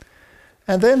 12.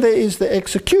 And then there is the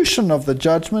execution of the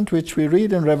judgment, which we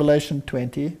read in Revelation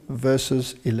 20,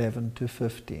 verses 11 to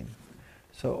 15.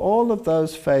 So all of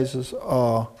those phases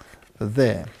are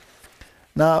there.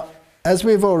 Now, as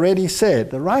we've already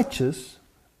said, the righteous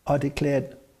are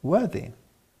declared worthy.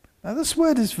 Now, this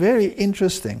word is very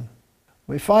interesting.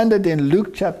 We find it in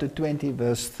Luke chapter 20,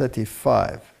 verse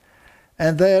 35.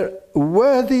 And they're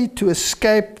worthy to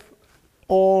escape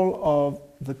all of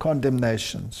the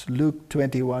condemnations. Luke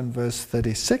 21 verse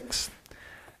 36.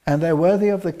 And they're worthy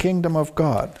of the kingdom of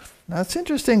God. Now it's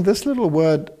interesting, this little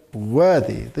word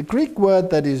worthy, the Greek word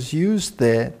that is used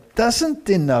there doesn't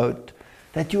denote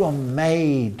that you are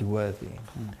made worthy.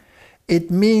 It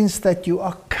means that you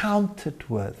are counted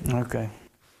worthy. Okay.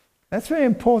 That's very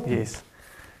important. Yes.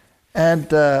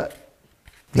 And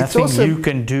nothing you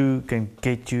can do can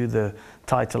get you the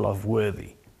title of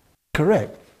worthy.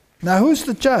 Correct. Now who's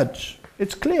the judge?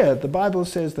 It's clear. The Bible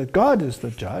says that God is the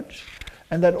judge,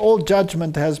 and that all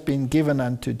judgment has been given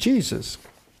unto Jesus.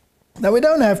 Now, we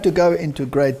don't have to go into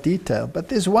great detail, but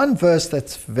there's one verse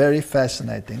that's very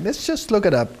fascinating. Let's just look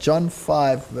it up. John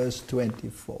 5, verse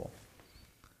 24.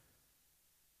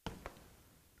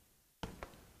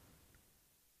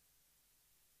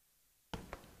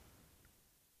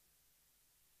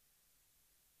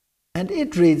 And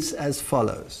it reads as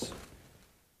follows.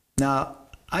 Now,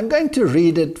 I'm going to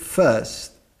read it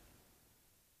first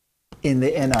in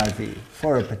the NIV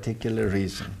for a particular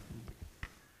reason.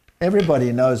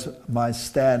 Everybody knows my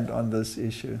stand on this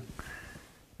issue,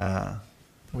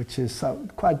 which is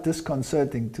quite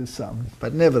disconcerting to some,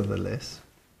 but nevertheless.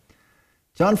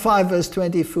 John 5 verse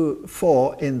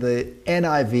 24 in the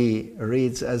NIV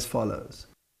reads as follows.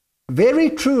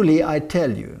 Very truly I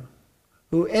tell you,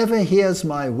 whoever hears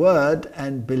my word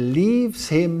and believes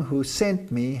him who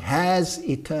sent me has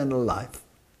eternal life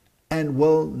and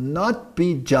will not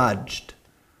be judged,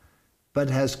 but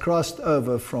has crossed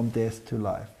over from death to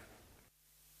life.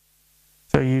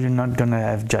 So you're not going to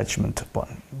have judgment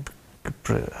upon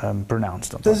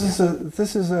pronounced on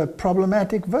this is a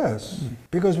problematic verse,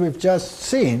 because we've just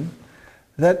seen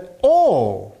that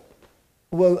all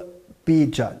will be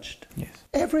judged. Yes.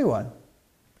 Everyone.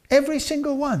 Every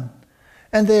single one.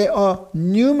 And there are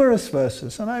numerous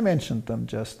verses, and I mentioned them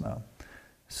just now.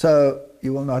 So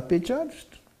you will not be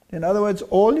judged. In other words,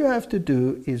 all you have to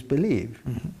do is believe.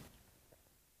 Mm-hmm.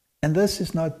 And this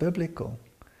is not biblical.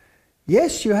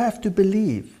 Yes, you have to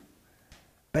believe.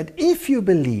 But if you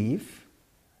believe,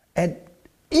 and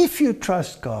if you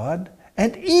trust God,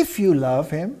 and if you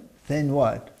love Him, then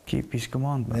what? Keep His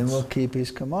commandments. Then we'll keep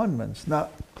His commandments. Now,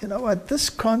 you know what? This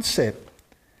concept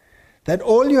that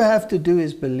all you have to do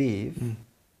is believe,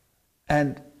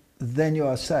 and then you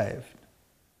are saved.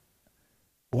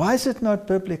 Why is it not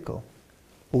biblical?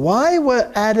 Why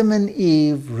were Adam and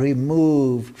Eve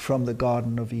removed from the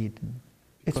Garden of Eden?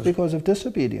 It's because of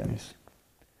disobedience. Yes.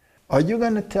 Are you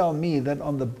going to tell me that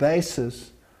on the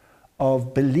basis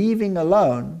of believing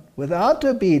alone, without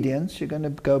obedience, you're going to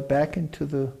go back into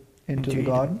the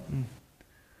garden?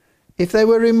 If they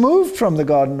were removed from the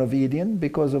Garden of Eden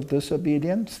because of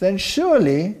disobedience, then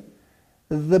surely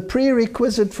the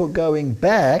prerequisite for going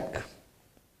back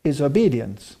is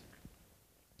obedience.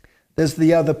 There's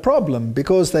the other problem.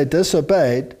 Because they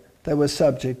disobeyed, they were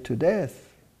subject to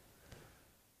death.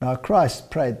 Now Christ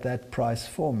paid that price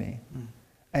for me.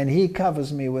 And He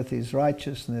covers me with His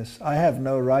righteousness. I have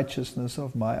no righteousness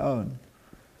of my own.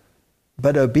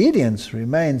 But obedience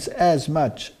remains as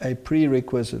much a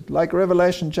prerequisite. Like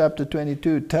Revelation chapter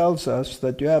 22 tells us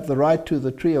that you have the right to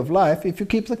the tree of life if you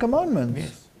keep the commandments.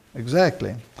 Yes.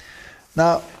 Exactly.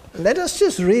 Now, let us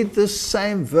just read this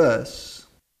same verse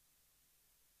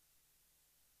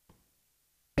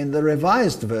in the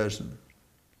Revised Version.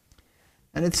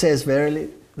 And it says verily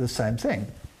the same thing.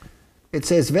 It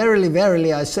says, Verily,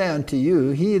 verily, I say unto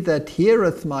you, he that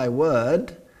heareth my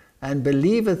word and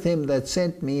believeth him that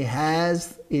sent me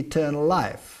has eternal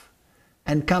life,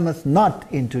 and cometh not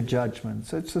into judgment.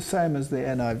 So it's the same as the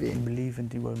NIV. Believe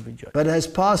and he won't be judged. But has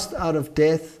passed out of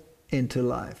death into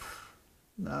life.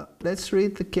 Now, let's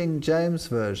read the King James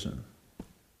Version.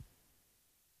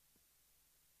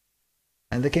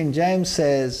 And the King James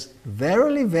says,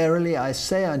 Verily, verily, I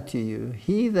say unto you,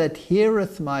 he that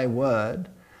heareth my word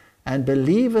and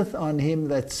believeth on him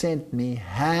that sent me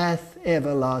hath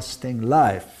everlasting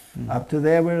life. Up to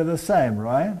there we're the same,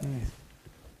 right? Yes.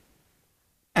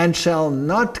 And shall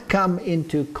not come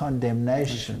into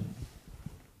condemnation,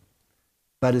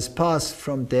 but is passed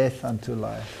from death unto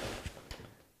life.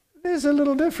 There's a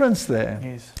little difference there.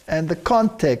 Yes. And the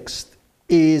context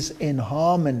is in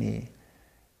harmony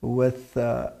with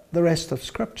the rest of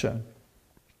Scripture.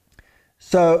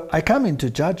 So I come into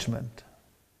judgment,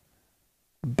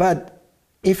 but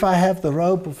if I have the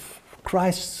robe of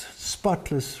Christ's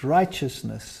spotless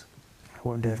righteousness,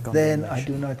 then I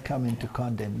do not come into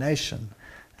condemnation.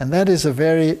 And that is a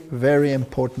very, very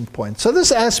important point. So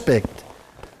this aspect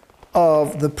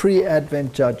of the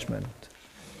pre-Advent judgment,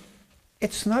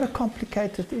 it's not a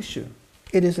complicated issue.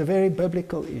 It is a very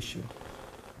biblical issue.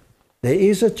 There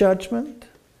is a judgment,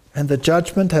 and the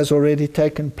judgment has already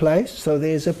taken place. So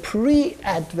there's a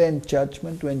pre-Advent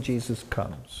judgment when Jesus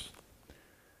comes.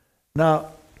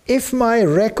 Now, if my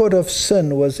record of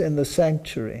sin was in the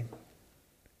sanctuary,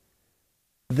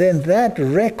 then that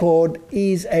record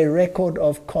is a record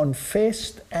of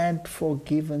confessed and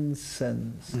forgiven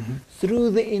sins through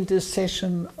the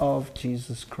intercession of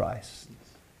Jesus Christ.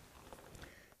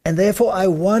 And therefore I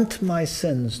want my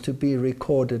sins to be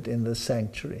recorded in the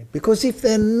sanctuary. Because if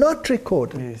they're not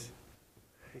recorded, Yes.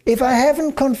 if I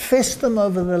haven't confessed them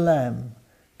over the Lamb,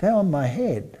 they're on my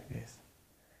head. Yes.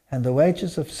 And the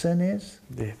wages of sin is?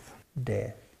 Death.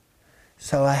 Death.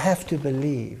 So I have to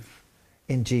believe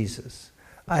in Jesus.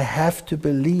 I have to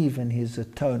believe in his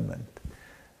atonement.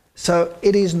 So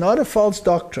it is not a false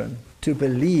doctrine to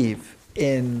believe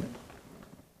in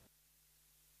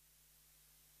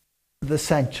the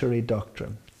sanctuary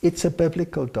doctrine. It's a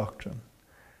biblical doctrine.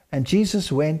 And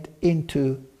Jesus went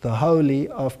into the holy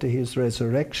after his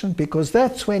resurrection because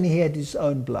that's when he had his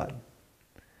own blood.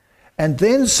 And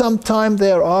then sometime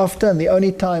thereafter, and the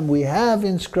only time we have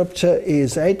in Scripture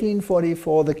is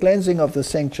 1844, the cleansing of the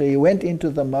sanctuary. He went into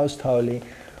the most holy,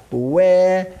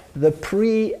 where the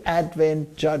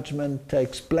pre-Advent judgment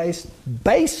takes place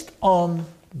based on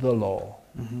the law,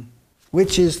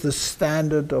 which is the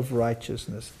standard of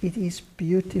righteousness. It is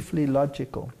beautifully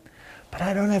logical. But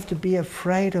I don't have to be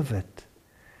afraid of it,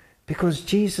 because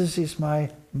Jesus is my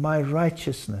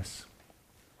righteousness.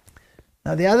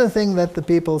 Now, the other thing that the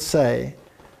people say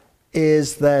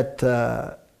is that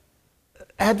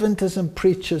Adventism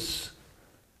preaches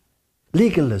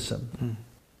legalism.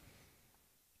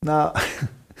 Now,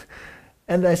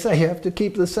 and they say you have to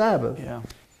keep the Sabbath. Yeah.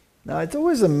 Now, it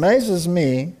always amazes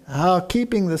me how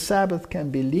keeping the Sabbath can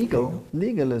be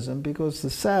legalism, because the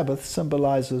Sabbath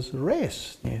symbolizes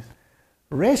rest. Yes.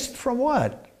 Rest from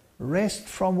what? Rest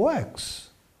from works.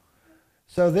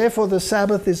 So therefore the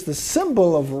Sabbath is the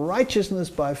symbol of righteousness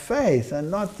by faith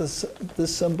and not the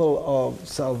symbol of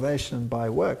salvation by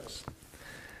works.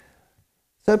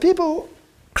 So people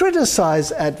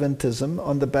criticize Adventism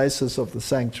on the basis of the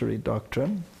sanctuary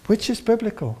doctrine, which is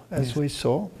biblical, as we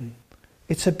saw.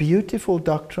 It's a beautiful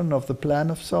doctrine of the plan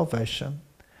of salvation.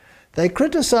 They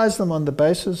criticize them on the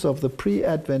basis of the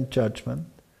pre-Advent judgment,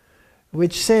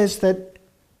 which says that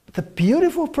the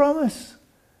beautiful promise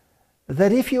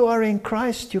that if you are in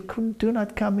Christ, you do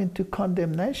not come into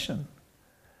condemnation.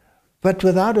 But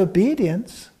without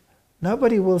obedience,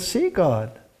 nobody will see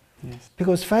God. Yes.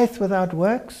 Because faith without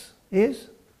works is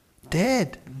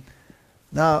dead.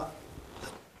 Now,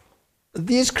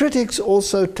 these critics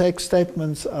also take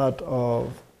statements out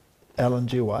of Ellen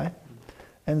G. White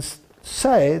and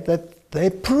say that they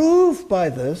prove by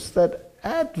this that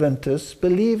Adventists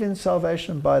believe in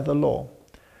salvation by the law.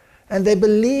 And they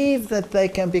believe that they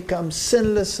can become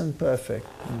sinless and perfect.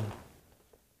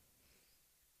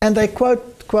 And they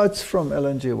quote quotes from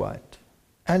Ellen G. White.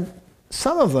 And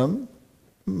some of them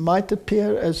might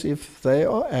appear as if they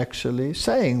are actually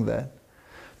saying that.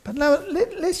 But now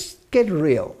let's get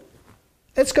real.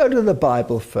 Let's go to the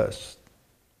Bible first.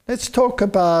 Let's talk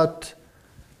about,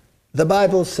 the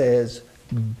Bible says,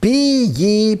 "Be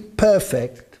ye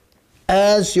perfect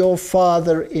as your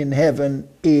Father in heaven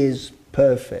is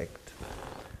perfect."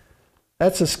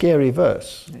 That's a scary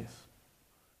verse. Yes.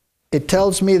 It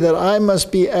tells me that I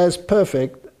must be as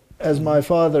perfect as my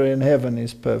Father in heaven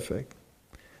is perfect.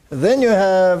 Then you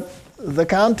have the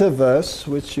counter verse,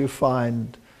 which you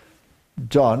find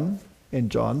in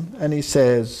John, and he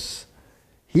says,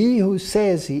 "He who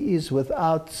says he is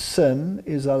without sin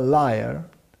is a liar,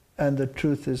 and the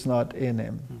truth is not in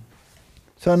him."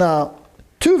 So now,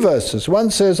 two verses.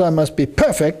 One says I must be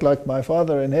perfect, like my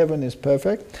Father in heaven is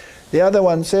perfect. The other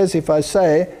one says, if I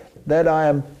say that I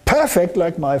am perfect,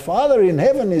 like my Father in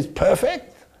heaven is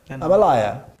perfect, I'm a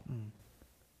liar.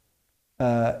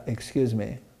 Excuse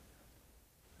me.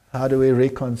 How do we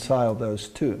reconcile those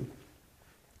two?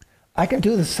 I can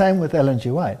do the same with Ellen G.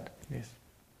 White. Yes.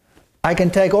 I can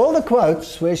take all the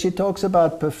quotes where she talks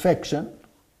about perfection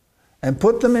and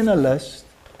put them in a list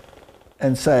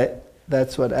and say,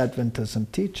 that's what Adventism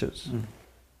teaches.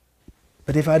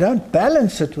 But if I don't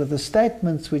balance it with the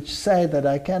statements which say that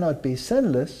I cannot be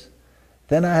sinless,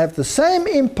 then I have the same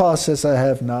impasse as I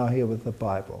have now here with the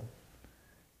Bible.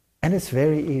 And it's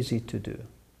very easy to do.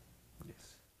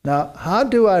 Yes. Now, how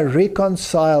do I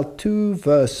reconcile two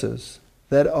verses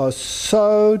that are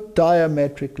so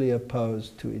diametrically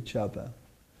opposed to each other?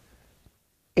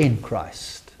 In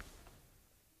Christ.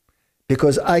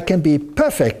 Because I can be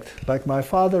perfect, like my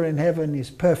Father in heaven is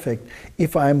perfect,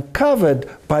 if I am covered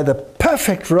by the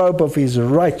perfect robe of his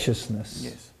righteousness.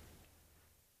 Yes.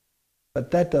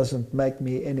 But that doesn't make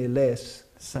me any less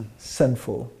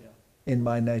sinful in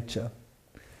my nature.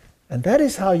 And that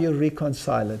is how you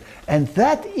reconcile it. And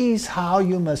that is how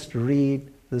you must read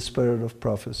the spirit of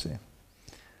prophecy.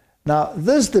 Now,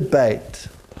 this debate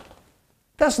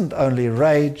doesn't only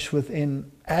rage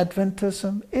within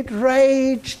Adventism, it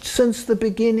raged since the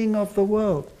beginning of the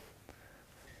world.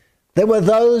 There were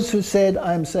those who said,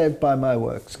 I'm saved by my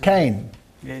works. Cain.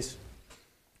 Yes.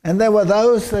 And there were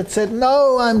those that said,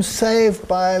 no, I'm saved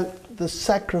by the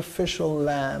sacrificial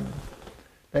lamb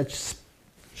that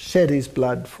shed his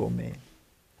blood for me.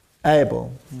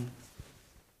 Abel.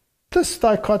 This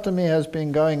dichotomy has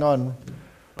been going on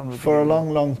for a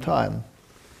long, long time.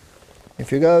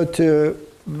 If you go to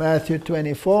Matthew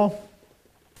 24,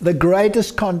 the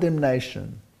greatest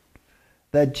condemnation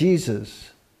that Jesus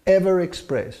ever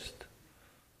expressed,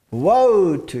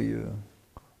 woe to you,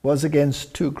 was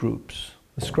against two groups,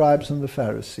 the scribes and the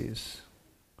Pharisees.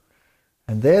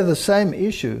 And there the same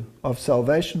issue of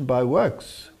salvation by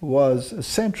works was a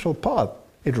central part.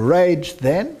 It raged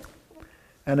then,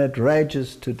 and it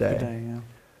rages today.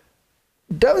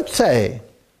 Don't say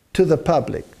to the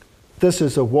public, this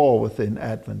is a war within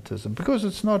Adventism, because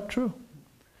it's not true.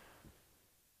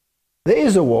 There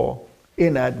is a war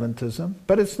in Adventism,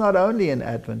 but it's not only in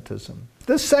Adventism.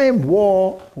 The same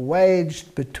war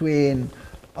waged between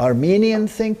Arminian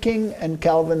thinking and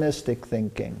Calvinistic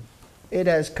thinking. It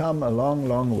has come a long,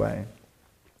 long way.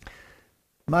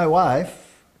 My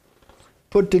wife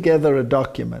put together a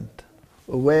document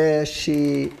where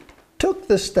she took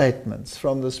the statements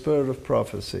from the Spirit of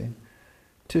Prophecy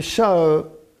to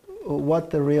show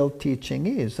what the real teaching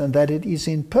is, and that it is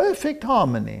in perfect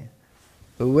harmony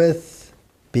with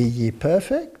 "Be ye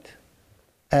perfect,"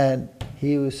 and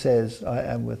 "He who says, I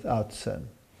am without sin."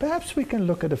 Perhaps we can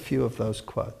look at a few of those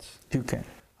quotes. You can.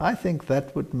 I think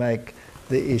that would make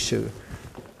the issue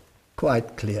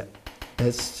quite clear.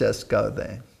 Let's just go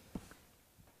there.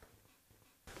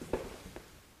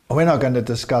 We're not going to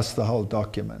discuss the whole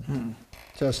document.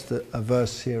 Just a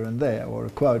verse here and there, or a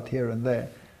quote here and there.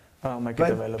 I'll make it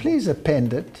available. Please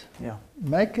append it. Yeah.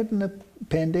 Make it an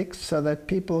appendix so that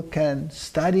people can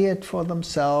study it for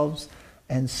themselves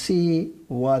and see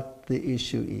what the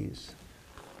issue is.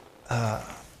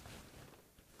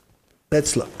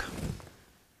 Let's look.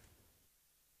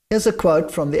 Here's a quote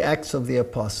from the Acts of the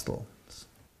Apostles.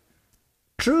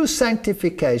 True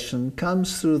sanctification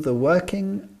comes through the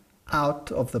working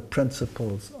out of the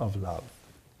principles of love.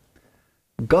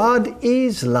 God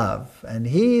is love, and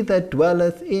he that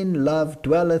dwelleth in love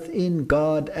dwelleth in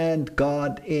God, and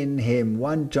God in him.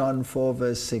 1 John 4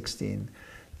 verse 16.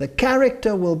 The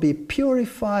character will be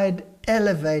purified,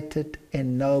 elevated,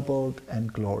 ennobled,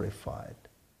 and glorified.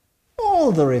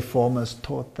 All the reformers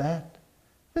taught that.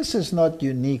 This is not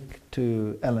unique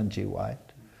to Ellen G. White.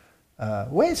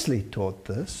 Wesley taught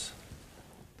this.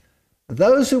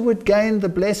 Those who would gain the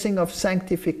blessing of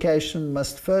sanctification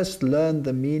must first learn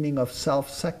the meaning of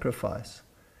self-sacrifice.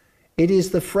 It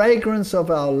is the fragrance of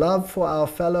our love for our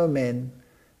fellow men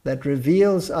that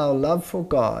reveals our love for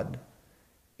God.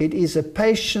 It is a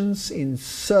patience in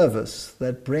service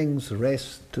that brings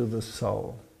rest to the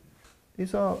soul.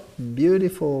 These are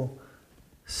beautiful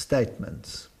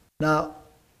statements. Now,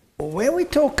 when we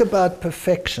talk about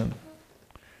perfection,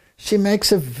 she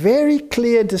makes a very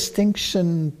clear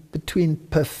distinction between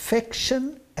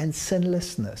perfection and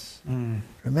sinlessness.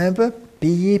 Remember, be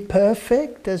ye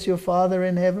perfect as your Father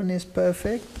in heaven is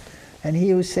perfect. And he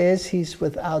who says he's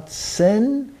without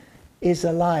sin is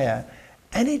a liar.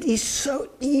 And it is so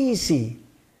easy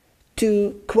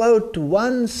to quote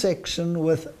one section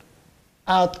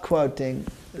without quoting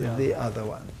the other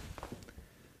one.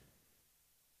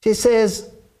 She says,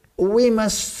 we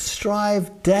must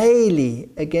strive daily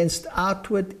against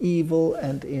outward evil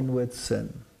and inward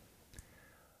sin.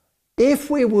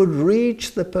 If we would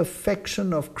reach the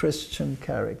perfection of Christian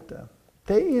character,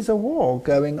 there is a war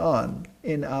going on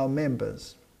in our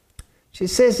members. She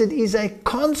says it is a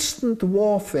constant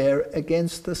warfare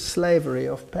against the slavery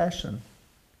of passion.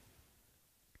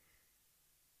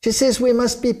 She says we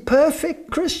must be perfect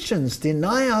Christians,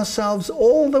 deny ourselves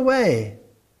all the way,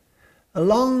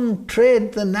 along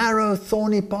tread the narrow,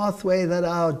 thorny pathway that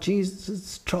our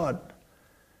Jesus trod.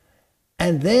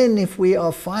 And then if we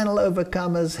are final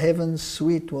overcomers, heaven's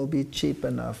sweet will be cheap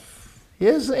enough.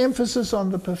 Here's the emphasis on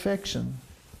the perfection.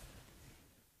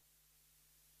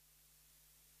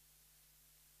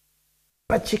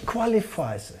 But she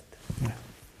qualifies it. Yeah.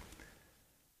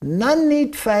 None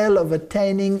need fail of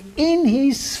attaining in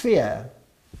his sphere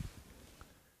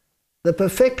the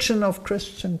perfection of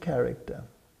Christian character.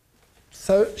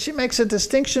 So she makes a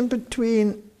distinction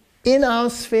between in our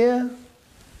sphere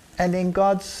and in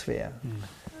God's sphere.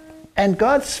 And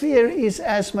God's sphere is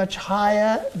as much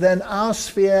higher than our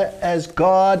sphere as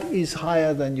God is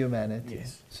higher than humanity.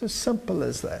 Yes. It's as simple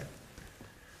as that.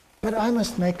 But I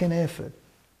must make an effort.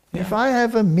 Yeah. If I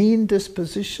have a mean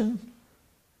disposition,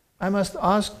 I must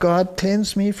ask God,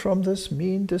 cleanse me from this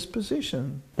mean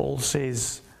disposition. Paul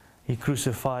says he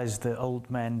crucifies the old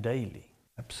man daily.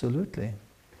 Absolutely.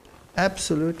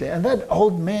 Absolutely. And that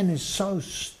old man is so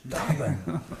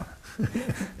stubborn.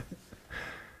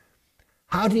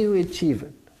 How do you achieve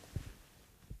it?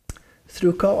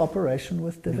 Through cooperation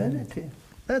with divinity.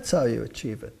 That's how you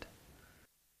achieve it.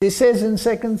 He says in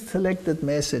Second Selected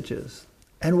Messages,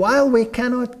 and while we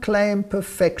cannot claim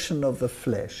perfection of the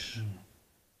flesh,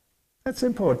 that's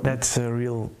important. That's a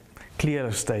real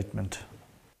clear statement.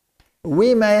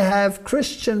 We may have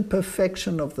Christian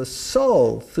perfection of the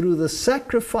soul through the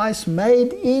sacrifice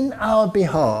made in our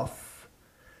behalf.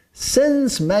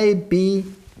 Sins may be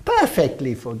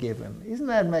perfectly forgiven. Isn't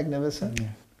that magnificent? Yeah.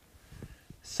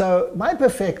 So my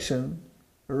perfection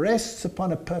rests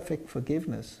upon a perfect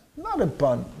forgiveness, not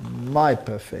upon my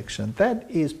perfection. That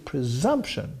is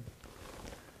presumption.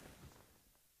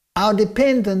 Our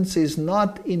dependence is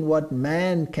not in what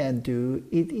man can do,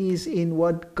 it is in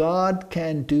what God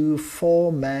can do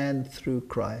for man through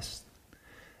Christ.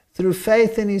 Through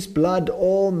faith in his blood,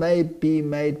 all may be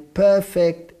made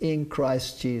perfect in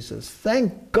Christ Jesus.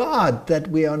 Thank God that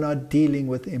we are not dealing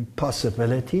with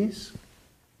impossibilities.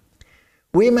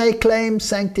 We may claim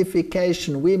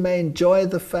sanctification. We may enjoy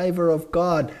the favor of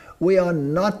God. We are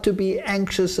not to be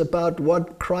anxious about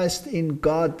what Christ in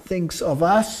God thinks of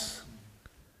us,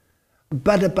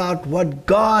 but about what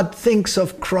God thinks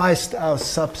of Christ, our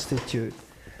substitute.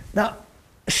 Now,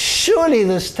 surely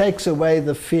this takes away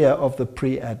the fear of the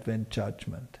pre-Advent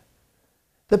judgment.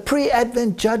 The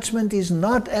pre-Advent judgment is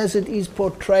not as it is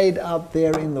portrayed out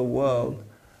there in the world.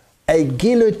 A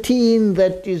guillotine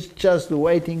that is just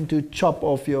waiting to chop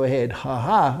off your head. Ha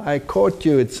ha, I caught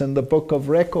you, it's in the book of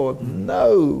record.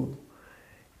 No.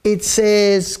 It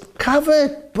says,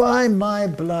 covered by my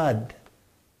blood.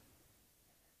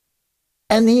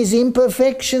 And his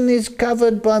imperfection is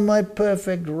covered by my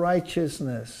perfect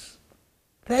righteousness.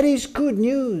 That is good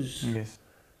news. Yes.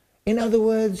 In other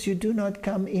words, you do not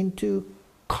come into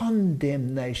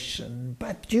condemnation,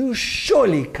 but you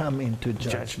surely come into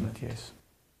judgment. Yes.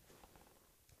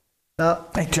 Now,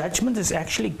 A judgment is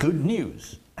actually good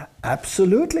news.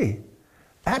 absolutely.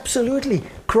 Absolutely.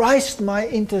 Christ, my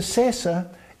intercessor,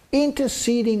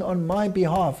 interceding on my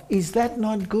behalf. Is that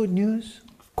not good news?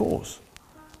 Of course.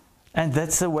 And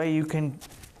that's the way you can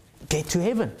get to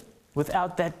heaven.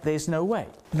 Without that, there's no way.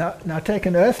 Now take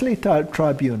an earthly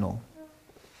tribunal.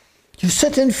 You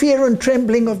sit in fear and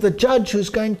trembling of the judge who's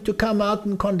going to come out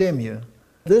and condemn you.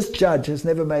 This judge has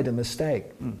never made a mistake.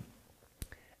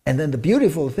 And then the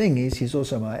beautiful thing is, he's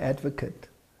also my advocate.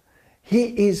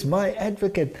 He is my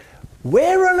advocate.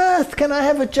 Where on earth can I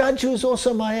have a judge who's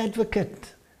also my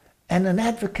advocate? And an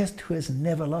advocate who has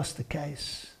never lost a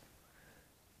case.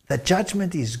 The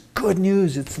judgment is good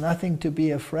news. It's nothing to be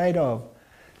afraid of.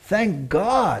 Thank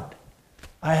God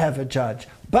I have a judge.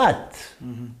 But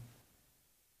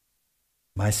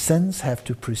my sins have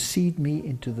to precede me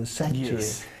into the sanctuary.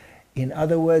 Yes. In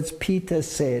other words, Peter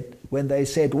said, when they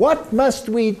said, what must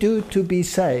we do to be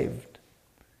saved?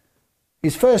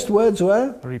 His first words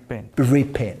were, Repent.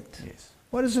 repent. Yes.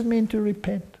 What does it mean to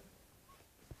repent?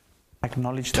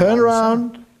 Acknowledge. Turn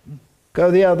around,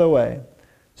 go the other way.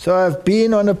 So I've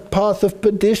been on a path of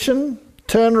perdition,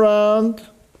 turn around,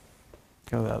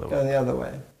 Go the other go way. the other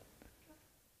way.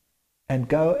 And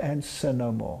go and sin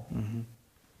no more.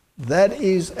 That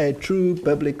is a true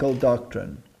biblical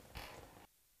doctrine.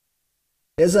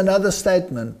 Here's another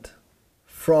statement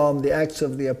from the Acts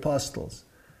of the Apostles.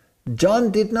 John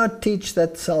did not teach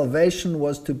that salvation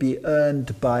was to be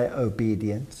earned by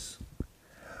obedience,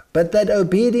 but that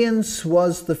obedience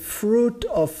was the fruit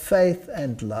of faith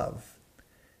and love.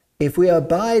 If we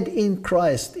abide in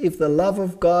Christ, if the love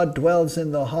of God dwells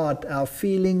in the heart, our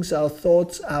feelings, our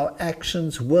thoughts, our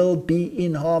actions will be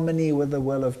in harmony with the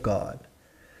will of God.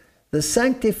 The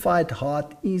sanctified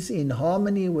heart is in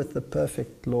harmony with the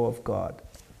perfect law of God.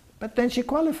 But then she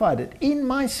qualified it, in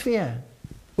my sphere,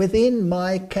 within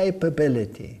my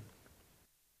capability.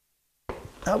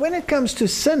 Now when it comes to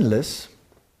sinless,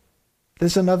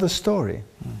 there's another story.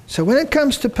 So when it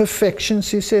comes to perfection,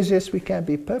 she says, yes, we can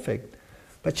be perfect.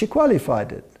 But she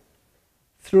qualified it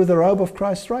through the robe of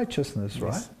Christ's righteousness,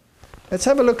 right? Yes. Let's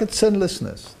have a look at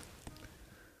sinlessness.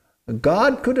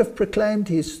 God could have proclaimed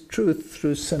his truth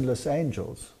through sinless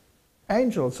angels.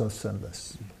 Angels are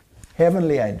sinless.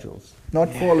 Heavenly angels, not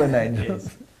fallen angels.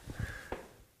 Yes.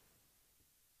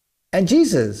 And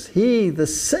Jesus, he, the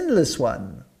sinless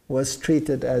one, was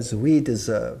treated as we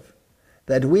deserve,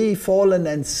 that we, fallen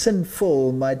and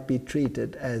sinful, might be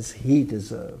treated as he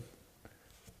deserved.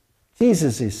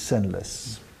 Jesus is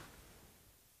sinless.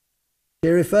 He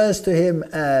refers to him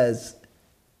as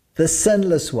the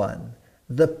sinless one,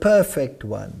 the perfect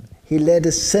one. He led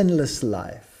a sinless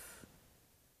life.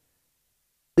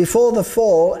 Before the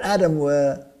fall,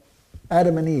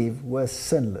 Adam and Eve were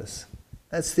sinless.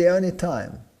 That's the only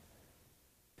time.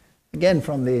 Again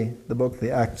from the book,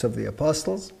 The Acts of the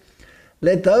Apostles.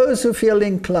 Let those who feel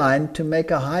inclined to make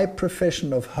a high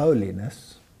profession of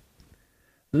holiness,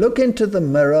 look into the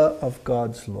mirror of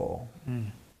God's law.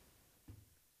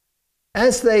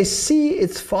 As they see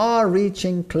its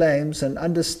far-reaching claims and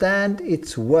understand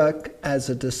its work as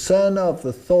a discerner of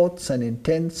the thoughts and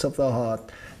intents of the heart,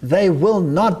 they will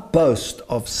not boast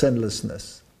of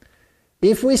sinlessness.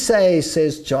 If we say,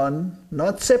 says John,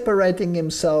 not separating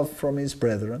himself from his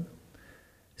brethren,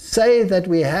 say that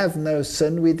we have no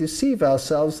sin, we deceive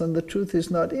ourselves and the truth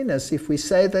is not in us. If we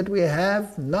say that we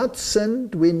have not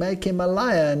sinned, we make him a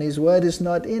liar and his word is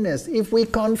not in us. If we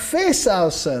confess our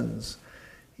sins,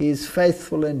 he is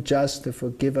faithful and just to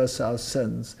forgive us our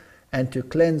sins and to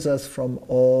cleanse us from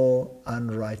all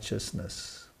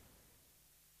unrighteousness.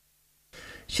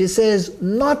 She says,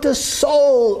 not a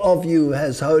soul of you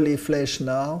has holy flesh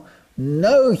now.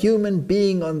 No human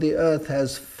being on the earth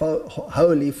has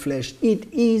holy flesh.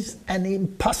 It is an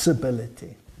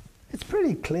impossibility. It's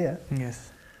pretty clear.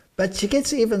 Yes. But she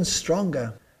gets even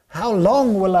stronger. How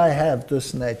long will I have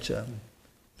this nature?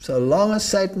 So long as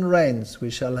Satan reigns, we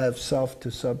shall have self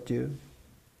to subdue.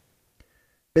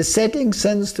 Besetting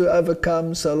sins to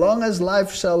overcome, so long as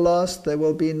life shall last, there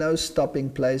will be no stopping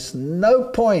place, no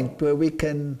point where we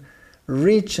can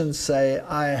reach and say,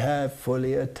 I have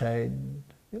fully attained.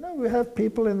 You know, we have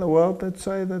people in the world that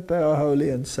say that they are holy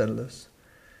and sinless.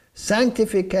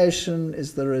 Sanctification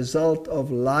is the result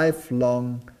of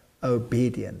lifelong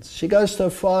obedience. She goes so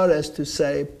far as to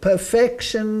say,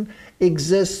 perfection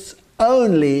exists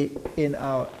only in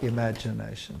our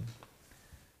imagination.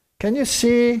 Can you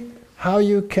see how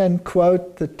you can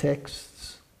quote the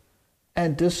texts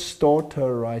and distort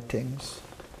her writings?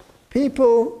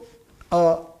 People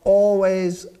are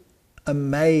always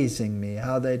amazing me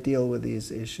how they deal with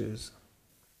these issues.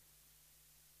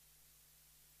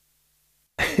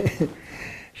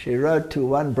 She wrote to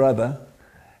one brother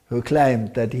who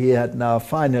claimed that he had now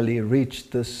finally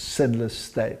reached this sinless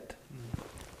state.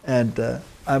 And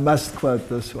I must quote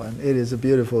this one. It is a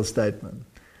beautiful statement.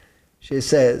 She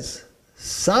says,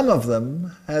 some of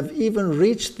them have even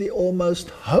reached the almost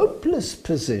hopeless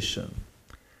position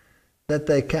that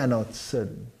they cannot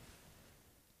sin.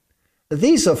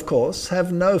 These, of course,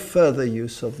 have no further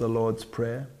use of the Lord's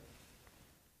Prayer,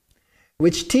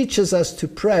 which teaches us to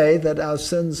pray that our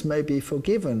sins may be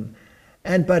forgiven,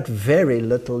 and but very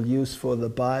little use for the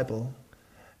Bible,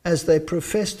 as they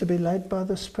profess to be led by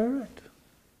the Spirit.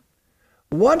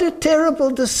 What a terrible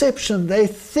deception. They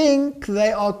think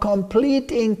they are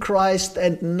complete in Christ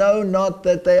and know not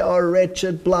that they are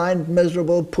wretched, blind,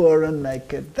 miserable, poor, and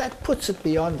naked. That puts it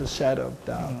beyond a shadow of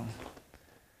doubt.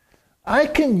 I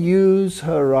can use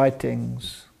her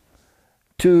writings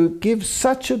to give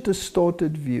such a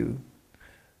distorted view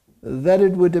that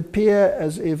it would appear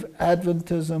as if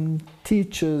Adventism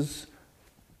teaches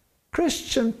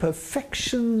Christian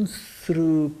perfection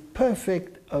through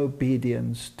perfect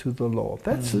obedience to the law.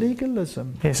 That's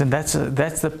legalism. Yes, and that's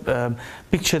the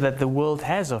picture that the world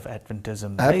has of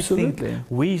Adventism. Absolutely. They think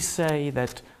we say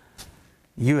that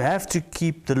you have to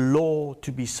keep the law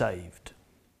to be saved.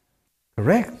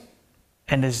 Correct.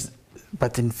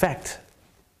 But in fact,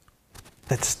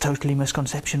 that's totally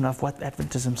misconception of what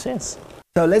Adventism says.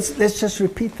 So let's just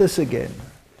repeat this again.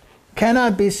 Can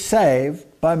I be saved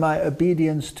by my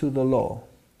obedience to the law?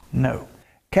 No.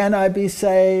 Can I be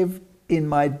saved in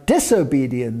my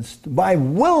disobedience, by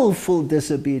willful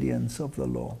disobedience of the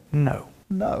law? No.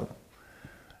 No.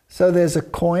 So there's a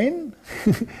coin,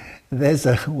 there's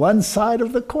one side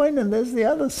of the coin and there's the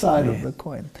other side of the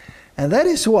coin. And that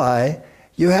is why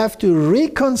you have to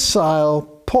reconcile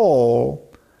Paul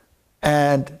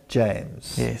and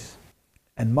James. Yes.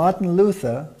 And Martin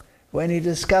Luther, when he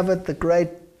discovered the great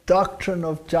doctrine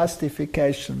of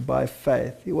justification by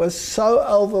faith, he was so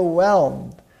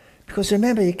overwhelmed. Because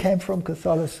remember, he came from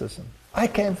Catholicism. I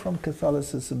came from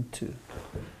Catholicism too.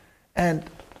 And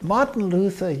Martin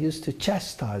Luther used to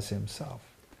chastise himself.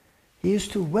 He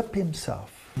used to whip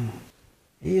himself.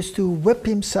 He used to whip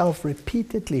himself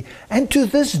repeatedly. And to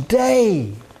this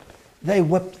day, they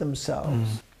whip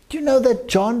themselves. Do you know that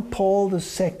John Paul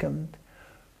II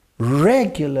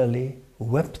regularly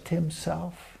whipped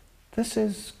himself? This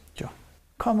is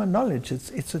common knowledge.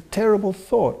 It's a terrible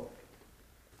thought.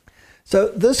 So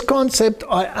this concept,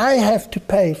 I have to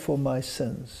pay for my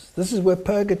sins. This is where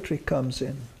purgatory comes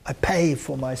in. I pay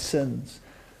for my sins.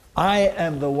 I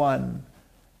am the one,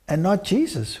 and not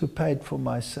Jesus who paid for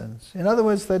my sins. In other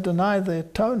words, they deny the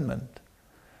atonement.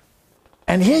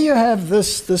 And here you have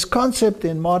this concept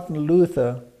in Martin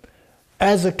Luther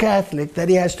as a Catholic that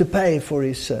he has to pay for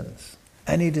his sins.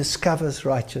 And he discovers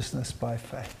righteousness by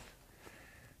faith.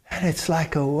 And it's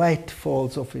like a weight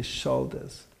falls off his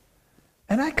shoulders.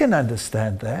 And I can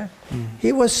understand that.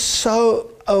 He was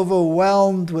so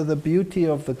overwhelmed with the beauty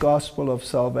of the gospel of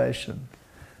salvation.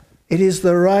 It is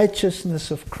the righteousness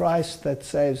of Christ that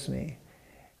saves me.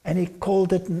 And he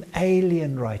called it an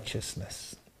alien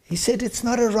righteousness. He said, it's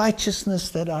not a righteousness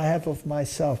that I have of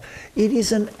myself. It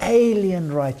is an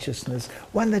alien righteousness,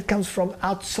 one that comes from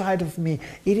outside of me.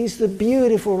 It is the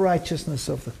beautiful righteousness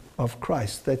of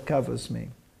Christ that covers me.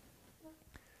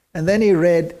 And then he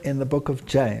read in the book of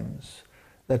James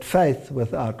that faith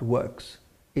without works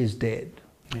is dead.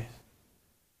 Yes.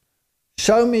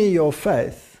 Show me your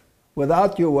faith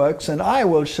without your works, and I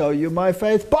will show you my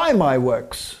faith by my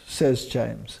works, says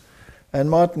James. And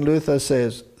Martin Luther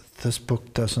says, this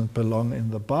book doesn't belong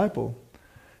in the Bible.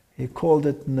 He called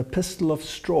it an epistle of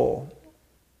straw.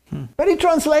 But he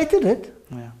translated it.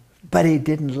 Yeah. But he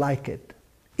didn't like it.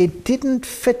 It didn't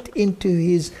fit into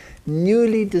his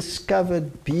newly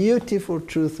discovered beautiful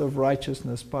truth of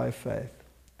righteousness by faith.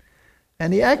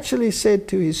 And he actually said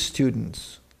to his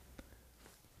students,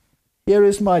 here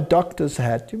is my doctor's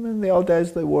hat. You remember in the old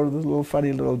days they wore this little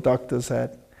funny little doctor's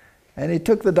hat? And he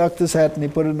took the doctor's hat and he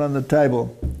put it on the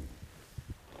table.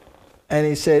 And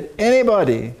he said,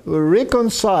 anybody who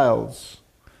reconciles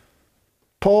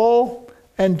Paul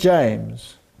and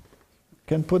James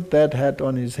can put that hat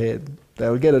on his head.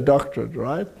 They'll get a doctorate,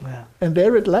 right? Yeah. And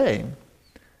there it lay.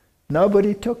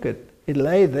 Nobody took it. It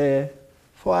lay there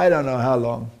for I don't know how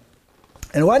long.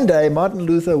 And one day Martin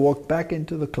Luther walked back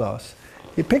into the class.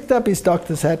 He picked up his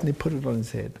doctor's hat and he put it on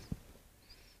his head.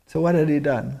 So what had he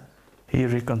done? He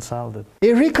reconciled it.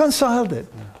 He reconciled it.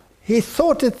 Yeah. He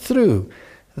thought it through.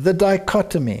 The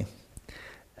dichotomy.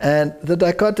 And the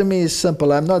dichotomy is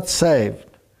simple. I'm not saved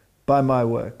by my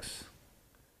works.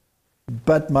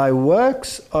 But my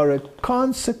works are a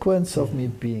consequence of me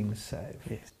being saved.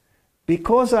 Yes.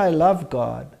 Because I love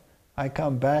God, I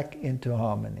come back into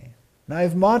harmony. Now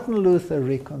if Martin Luther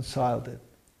reconciled it,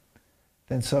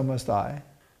 then so must I,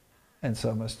 and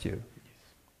so must you.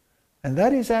 And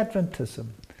that is Adventism.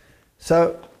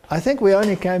 So I think we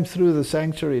only came through the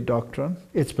sanctuary doctrine.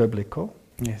 It's biblical.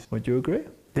 Yes. Would you agree?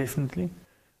 Definitely.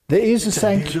 There is it's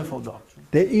a beautiful doctrine.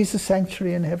 There is a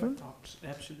sanctuary in heaven.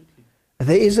 Absolutely.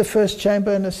 There is a first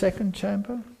chamber and a second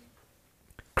chamber.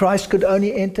 Christ could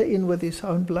only enter in with his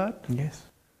own blood. Yes.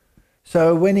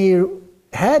 So when he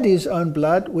had his own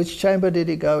blood, which chamber did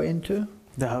he go into?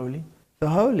 The holy. The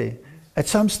holy. At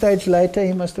some stage later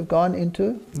he must have gone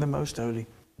into? The most holy.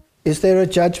 Is there a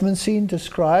judgment scene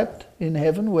described in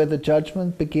heaven where the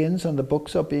judgment begins and the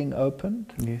books are being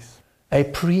opened? Yes. A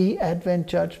pre-Advent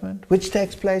judgment, which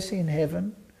takes place in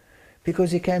heaven,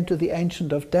 because he came to the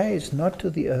Ancient of Days, not to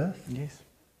the earth. Yes.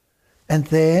 And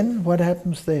then, what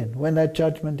happens then, when that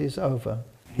judgment is over?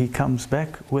 He comes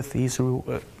back with his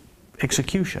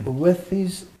execution. With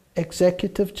his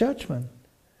executive judgment.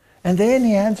 And then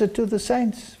he hands it to the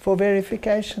saints for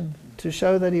verification, to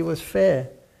show that he was fair.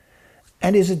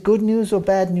 And is it good news or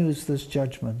bad news, this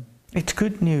judgment? It's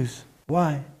good news.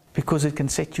 Why? Because it can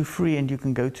set you free and you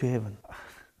can go to heaven.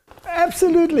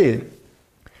 Absolutely.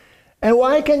 And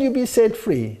why can you be set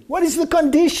free? What is the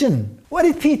condition? What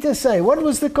did Peter say? What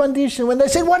was the condition? When they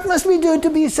said, what must we do to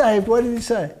be saved? What did he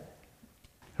say?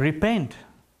 Repent.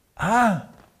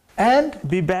 And?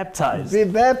 Be baptized. Be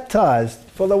baptized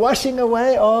for the washing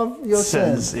away of your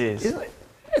sins. Yes.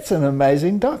 It's an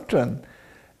amazing doctrine.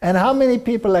 And how many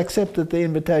people accepted the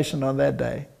invitation on that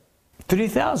day?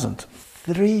 3,000.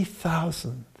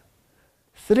 3,000.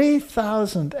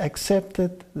 3,000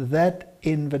 accepted that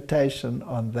invitation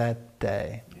on that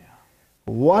day. Yeah.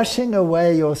 Washing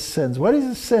away your sins. What is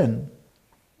a sin?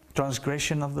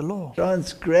 Transgression of the law.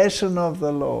 Transgression of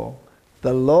the law.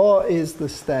 The law is the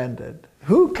standard.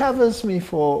 Who covers me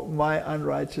for my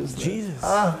unrighteousness? Jesus.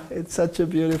 It's such a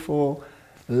beautiful,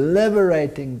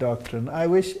 liberating doctrine. I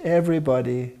wish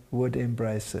everybody would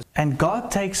embrace it. And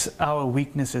God takes our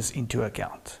weaknesses into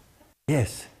account.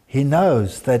 Yes. He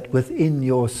knows that within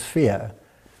your sphere,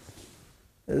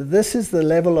 this is the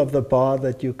level of the bar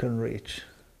that you can reach.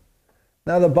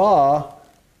 Now the bar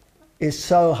is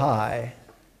so high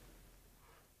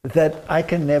that I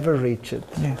can never reach it.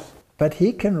 Yes. But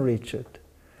he can reach it.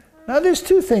 Now there's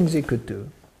two things he could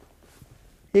do.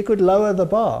 He could lower the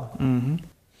bar.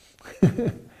 Mm-hmm.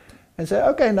 And say,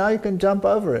 okay, now you can jump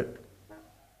over it.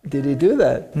 Did he do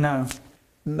that? No.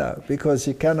 No, because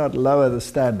he cannot lower the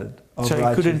standard. So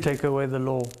he couldn't take away the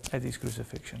law at his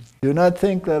crucifixion. Do not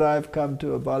think that I've come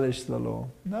to abolish the law.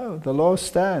 No, the law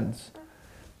stands.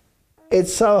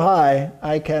 It's so high,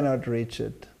 I cannot reach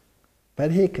it.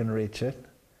 But he can reach it.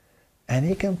 And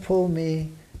he can pull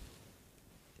me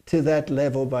to that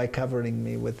level by covering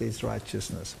me with his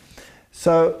righteousness.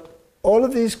 So all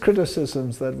of these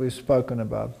criticisms that we've spoken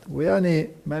about, we only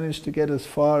managed to get as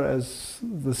far as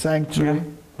the sanctuary. Yeah,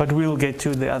 but we'll get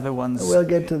to the other ones. We'll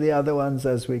get to the other ones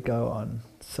as we go on.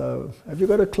 So, have you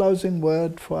got a closing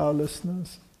word for our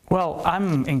listeners? Well,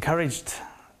 I'm encouraged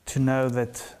to know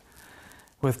that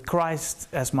with Christ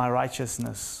as my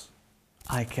righteousness,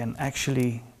 I can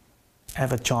actually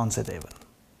have a chance at heaven.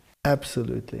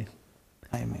 Absolutely.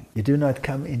 Amen. You do not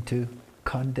come into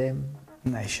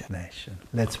condemnation.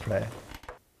 Let's pray.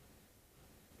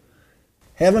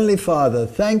 Heavenly Father,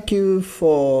 thank you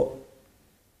for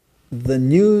the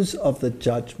news of the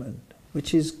judgment,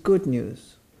 which is good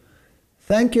news.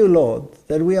 Thank you, Lord,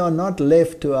 that we are not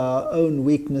left to our own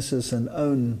weaknesses and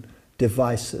own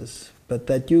devices, but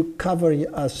that you cover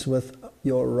us with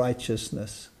your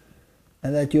righteousness,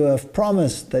 and that you have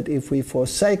promised that if we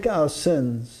forsake our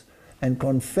sins and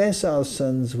confess our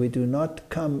sins, we do not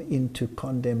come into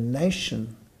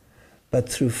condemnation, but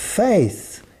through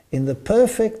faith in the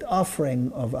perfect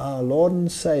offering of our Lord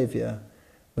and Savior,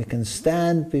 we can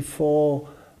stand before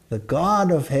the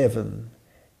God of heaven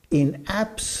in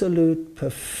absolute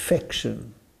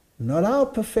perfection. Not our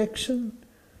perfection,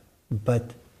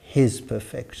 but His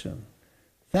perfection.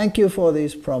 Thank you for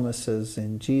these promises.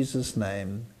 In Jesus'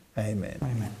 name, amen.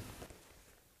 Amen.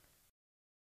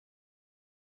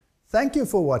 Thank you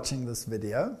for watching this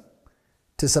video.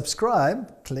 To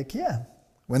subscribe, click here.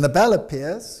 When the bell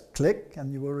appears, click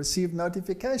and you will receive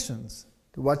notifications.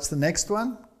 To watch the next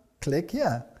one, click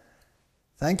here.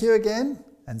 Thank you again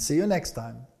and see you next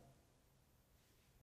time.